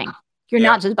something. You're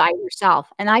not just by yourself.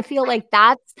 And I feel like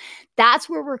that's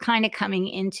where we're kind of coming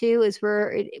into, is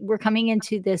we're coming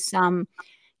into this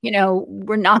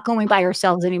we're not going by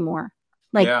ourselves anymore.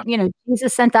 Like,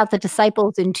 Jesus sent out the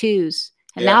disciples in twos.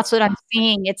 And that's what I'm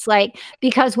seeing. It's like,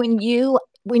 because when you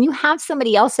have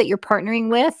somebody else that you're partnering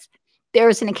with,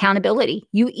 there's an accountability.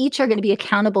 You each are going to be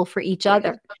accountable for each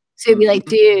other. So you'd be like,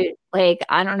 dude, like,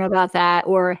 I don't know about that.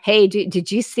 Or, hey,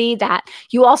 did you see that?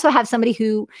 You also have somebody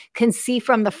who can see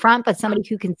from the front, but somebody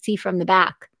who can see from the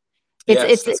back.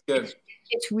 It's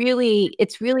it's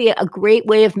really a great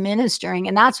way of ministering.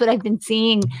 And that's what I've been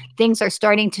seeing. Things are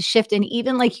starting to shift. And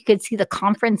even like you could see the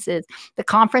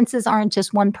conferences aren't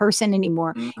just one person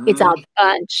anymore. It's a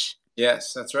bunch.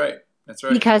 Yes, that's right. That's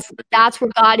right. Because that's where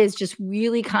God is just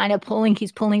really kind of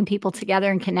he's pulling people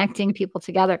together and connecting people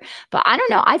together. But I don't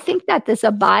know. I think that this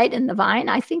abide in the vine,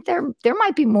 I think there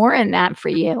might be more in that for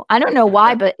you. I don't know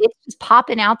why, but it's just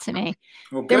popping out to me.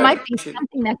 Well, there good. might be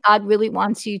something that God really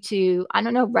wants you to, I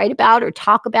don't know, write about or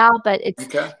talk about, but it's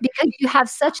because you have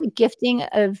such a gifting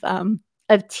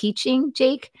of teaching,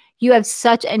 Jake. You have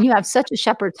such a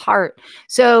shepherd's heart.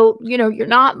 So, you're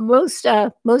not most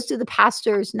of the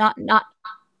pastors, not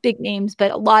big names,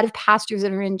 but a lot of pastors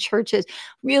that are in churches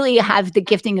really have the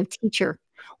gifting of teacher.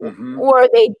 Or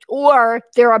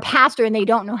they're a pastor and they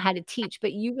don't know how to teach,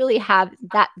 but you really have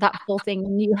that whole thing.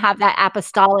 And you have that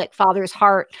apostolic father's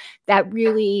heart that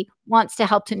really wants to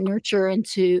help to nurture and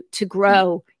to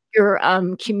grow your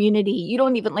community. You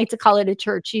don't even like to call it a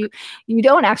church. You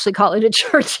don't actually call it a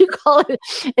church. You call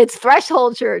it's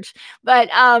Threshold Church. But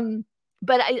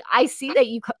I see that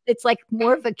it's like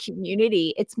more of a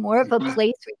community. It's more of a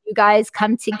place where you guys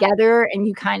come together and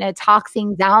you kind of talk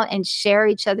things out and share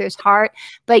each other's heart.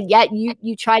 But yet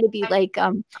you try to be like,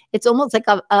 it's almost like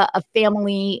a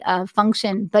family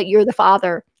function, but you're the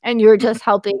father and you're just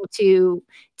helping to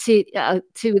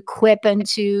equip and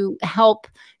to help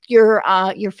your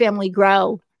family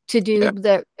grow, to do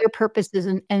their purposes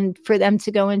and for them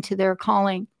to go into their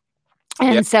calling.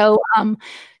 And so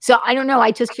I don't know.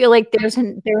 I just feel like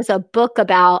there's a book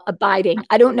about abiding.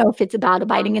 I don't know if it's about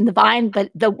abiding in the vine,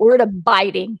 but the word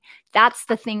abiding, that's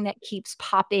the thing that keeps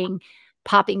popping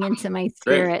into my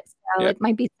spirit. So it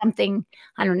might be something,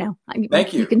 I don't know.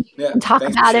 Thank you. You can talk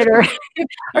about it or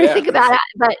think about it,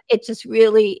 but it just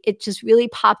really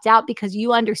popped out because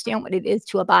you understand what it is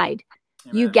to abide.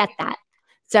 Amen. You get that.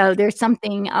 So there's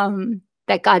something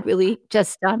that God really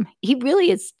just, he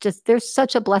really is just, there's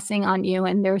such a blessing on you.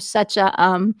 And there's such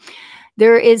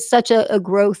there is such a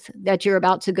growth that you're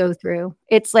about to go through.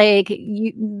 It's like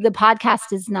the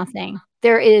podcast is nothing.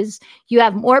 You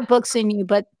have more books in you,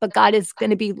 but God is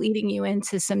going to be leading you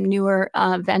into some newer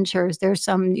ventures. There's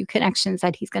some new connections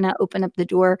that he's going to open up the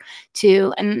door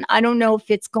to. And I don't know if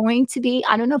it's TV.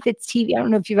 I don't know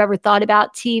if you've ever thought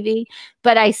about TV,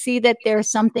 but I see that there's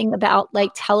something about like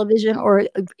television or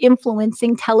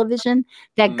influencing television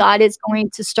that God is going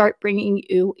to start bringing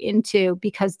you into,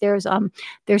 because there's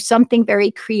something very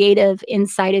creative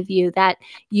inside of you that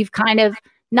you've kind of,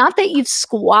 not that you've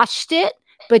squashed it,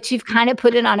 but you've kind of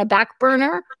put it on a back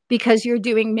burner because you're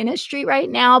doing ministry right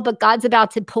now, but God's about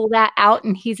to pull that out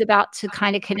and he's about to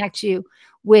kind of connect you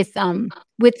with some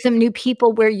new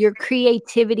people where your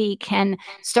creativity can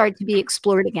start to be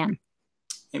explored again.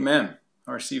 Amen.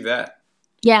 I receive that.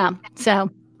 Yeah. So,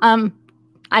 I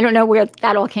don't know where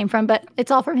that all came from, but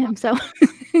it's all from him. So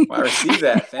well, I received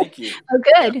that. Thank you.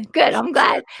 Oh, good. I'm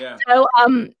glad. Yeah.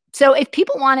 So if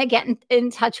people want to get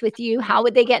in touch with you, how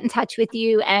would they get in touch with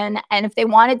you? And if they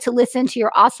wanted to listen to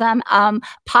your awesome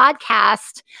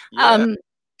podcast,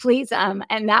 please.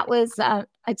 And that was, I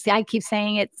keep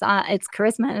saying it's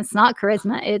charisma, and it's not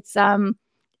charisma. It's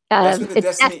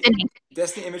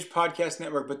Destiny Image Podcast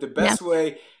Network. But the best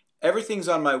way, everything's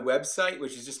on my website,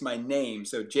 which is just my name.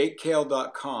 So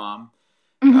jakekail.com.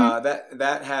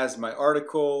 That has my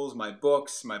articles, my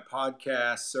books, my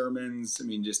podcasts, sermons. I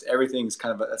mean, just everything's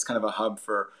that's kind of a hub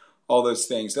for all those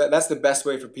things. That's the best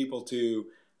way for people to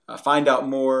find out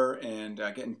more and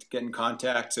get in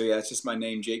contact. So it's just my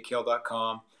name,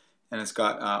 jakekail.com, and it's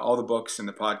got all the books and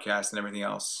the podcast and everything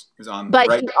else is on.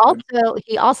 But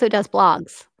he also does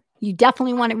blogs. You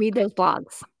definitely want to read those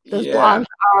blogs. Those blogs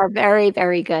are very,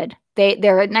 very good.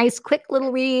 They're a nice, quick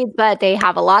little read, but they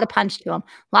have a lot of punch to them,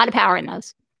 a lot of power in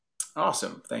those.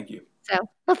 Awesome. Thank you. So,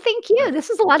 well, thank you. This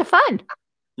was a lot of fun.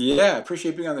 Yeah, I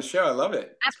appreciate being on the show. I love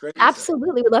it. It's great.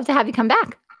 Absolutely. We'd love to have you come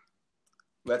back.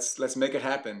 Let's make it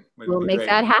happen. We'll make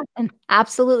that happen.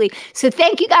 Absolutely. So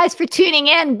thank you guys for tuning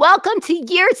in. Welcome to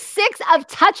year 6 of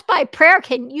Touched by Prayer.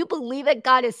 Can you believe it?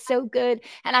 God is so good.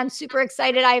 And I'm super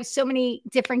excited. I have so many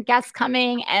different guests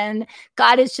coming and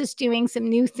God is just doing some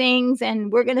new things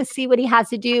and we're going to see what he has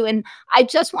to do. And I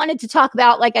just wanted to talk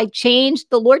about, the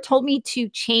Lord told me to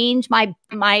change my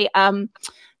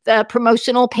the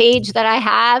promotional page that I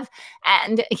have.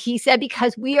 And he said,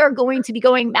 because we are going to be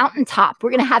going mountaintop. We're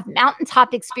going to have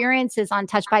mountaintop experiences on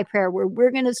Touched by Prayer where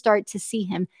we're going to start to see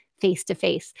him face to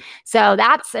face. So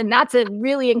that's a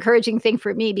really encouraging thing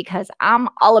for me because I'm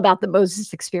all about the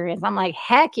Moses experience. I'm like,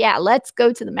 heck yeah, let's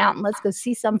go to the mountain. Let's go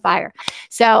see some fire.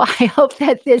 So I hope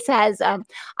that this has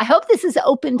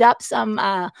opened up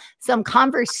some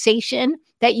conversation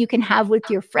that you can have with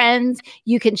your friends.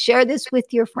 You can share this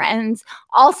with your friends.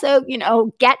 Also,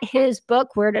 get his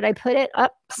book. Where did I put it? Oh,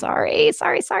 sorry.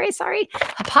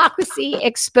 Hypocrisy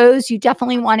Exposed. You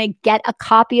definitely want to get a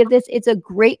copy of this. It's a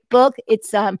great book.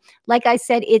 It's like I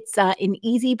said, it's an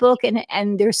easy book,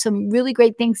 and there's some really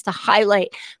great things to highlight.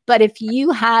 But if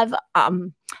you have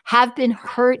been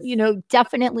hurt,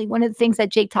 definitely one of the things that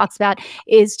Jake talks about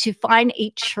is to find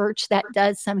a church that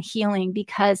does some healing,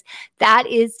 because that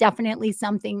is definitely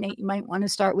something that you might want to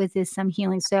start with, is some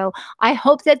healing. So I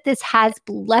hope that this has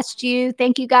blessed you.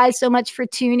 Thank you guys so much for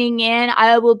tuning in.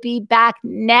 I will be back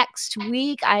next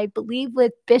week, I believe,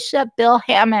 with Bishop Bill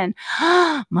Hammond.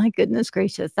 My goodness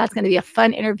gracious, that's going to be a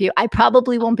fun interview. I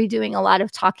probably won't be doing a lot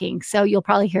of talking, so you'll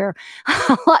probably hear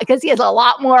a lot, because he has a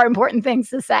lot more important things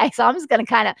to say. So I'm just going to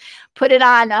kind of put it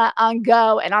on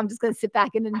go, and I'm just going to sit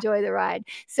back and enjoy the ride.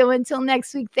 So until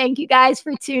next week, thank you guys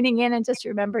for tuning in, and just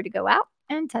remember to go out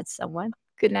and touch someone.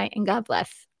 Good night and God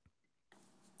bless.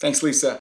 Thanks, Lisa.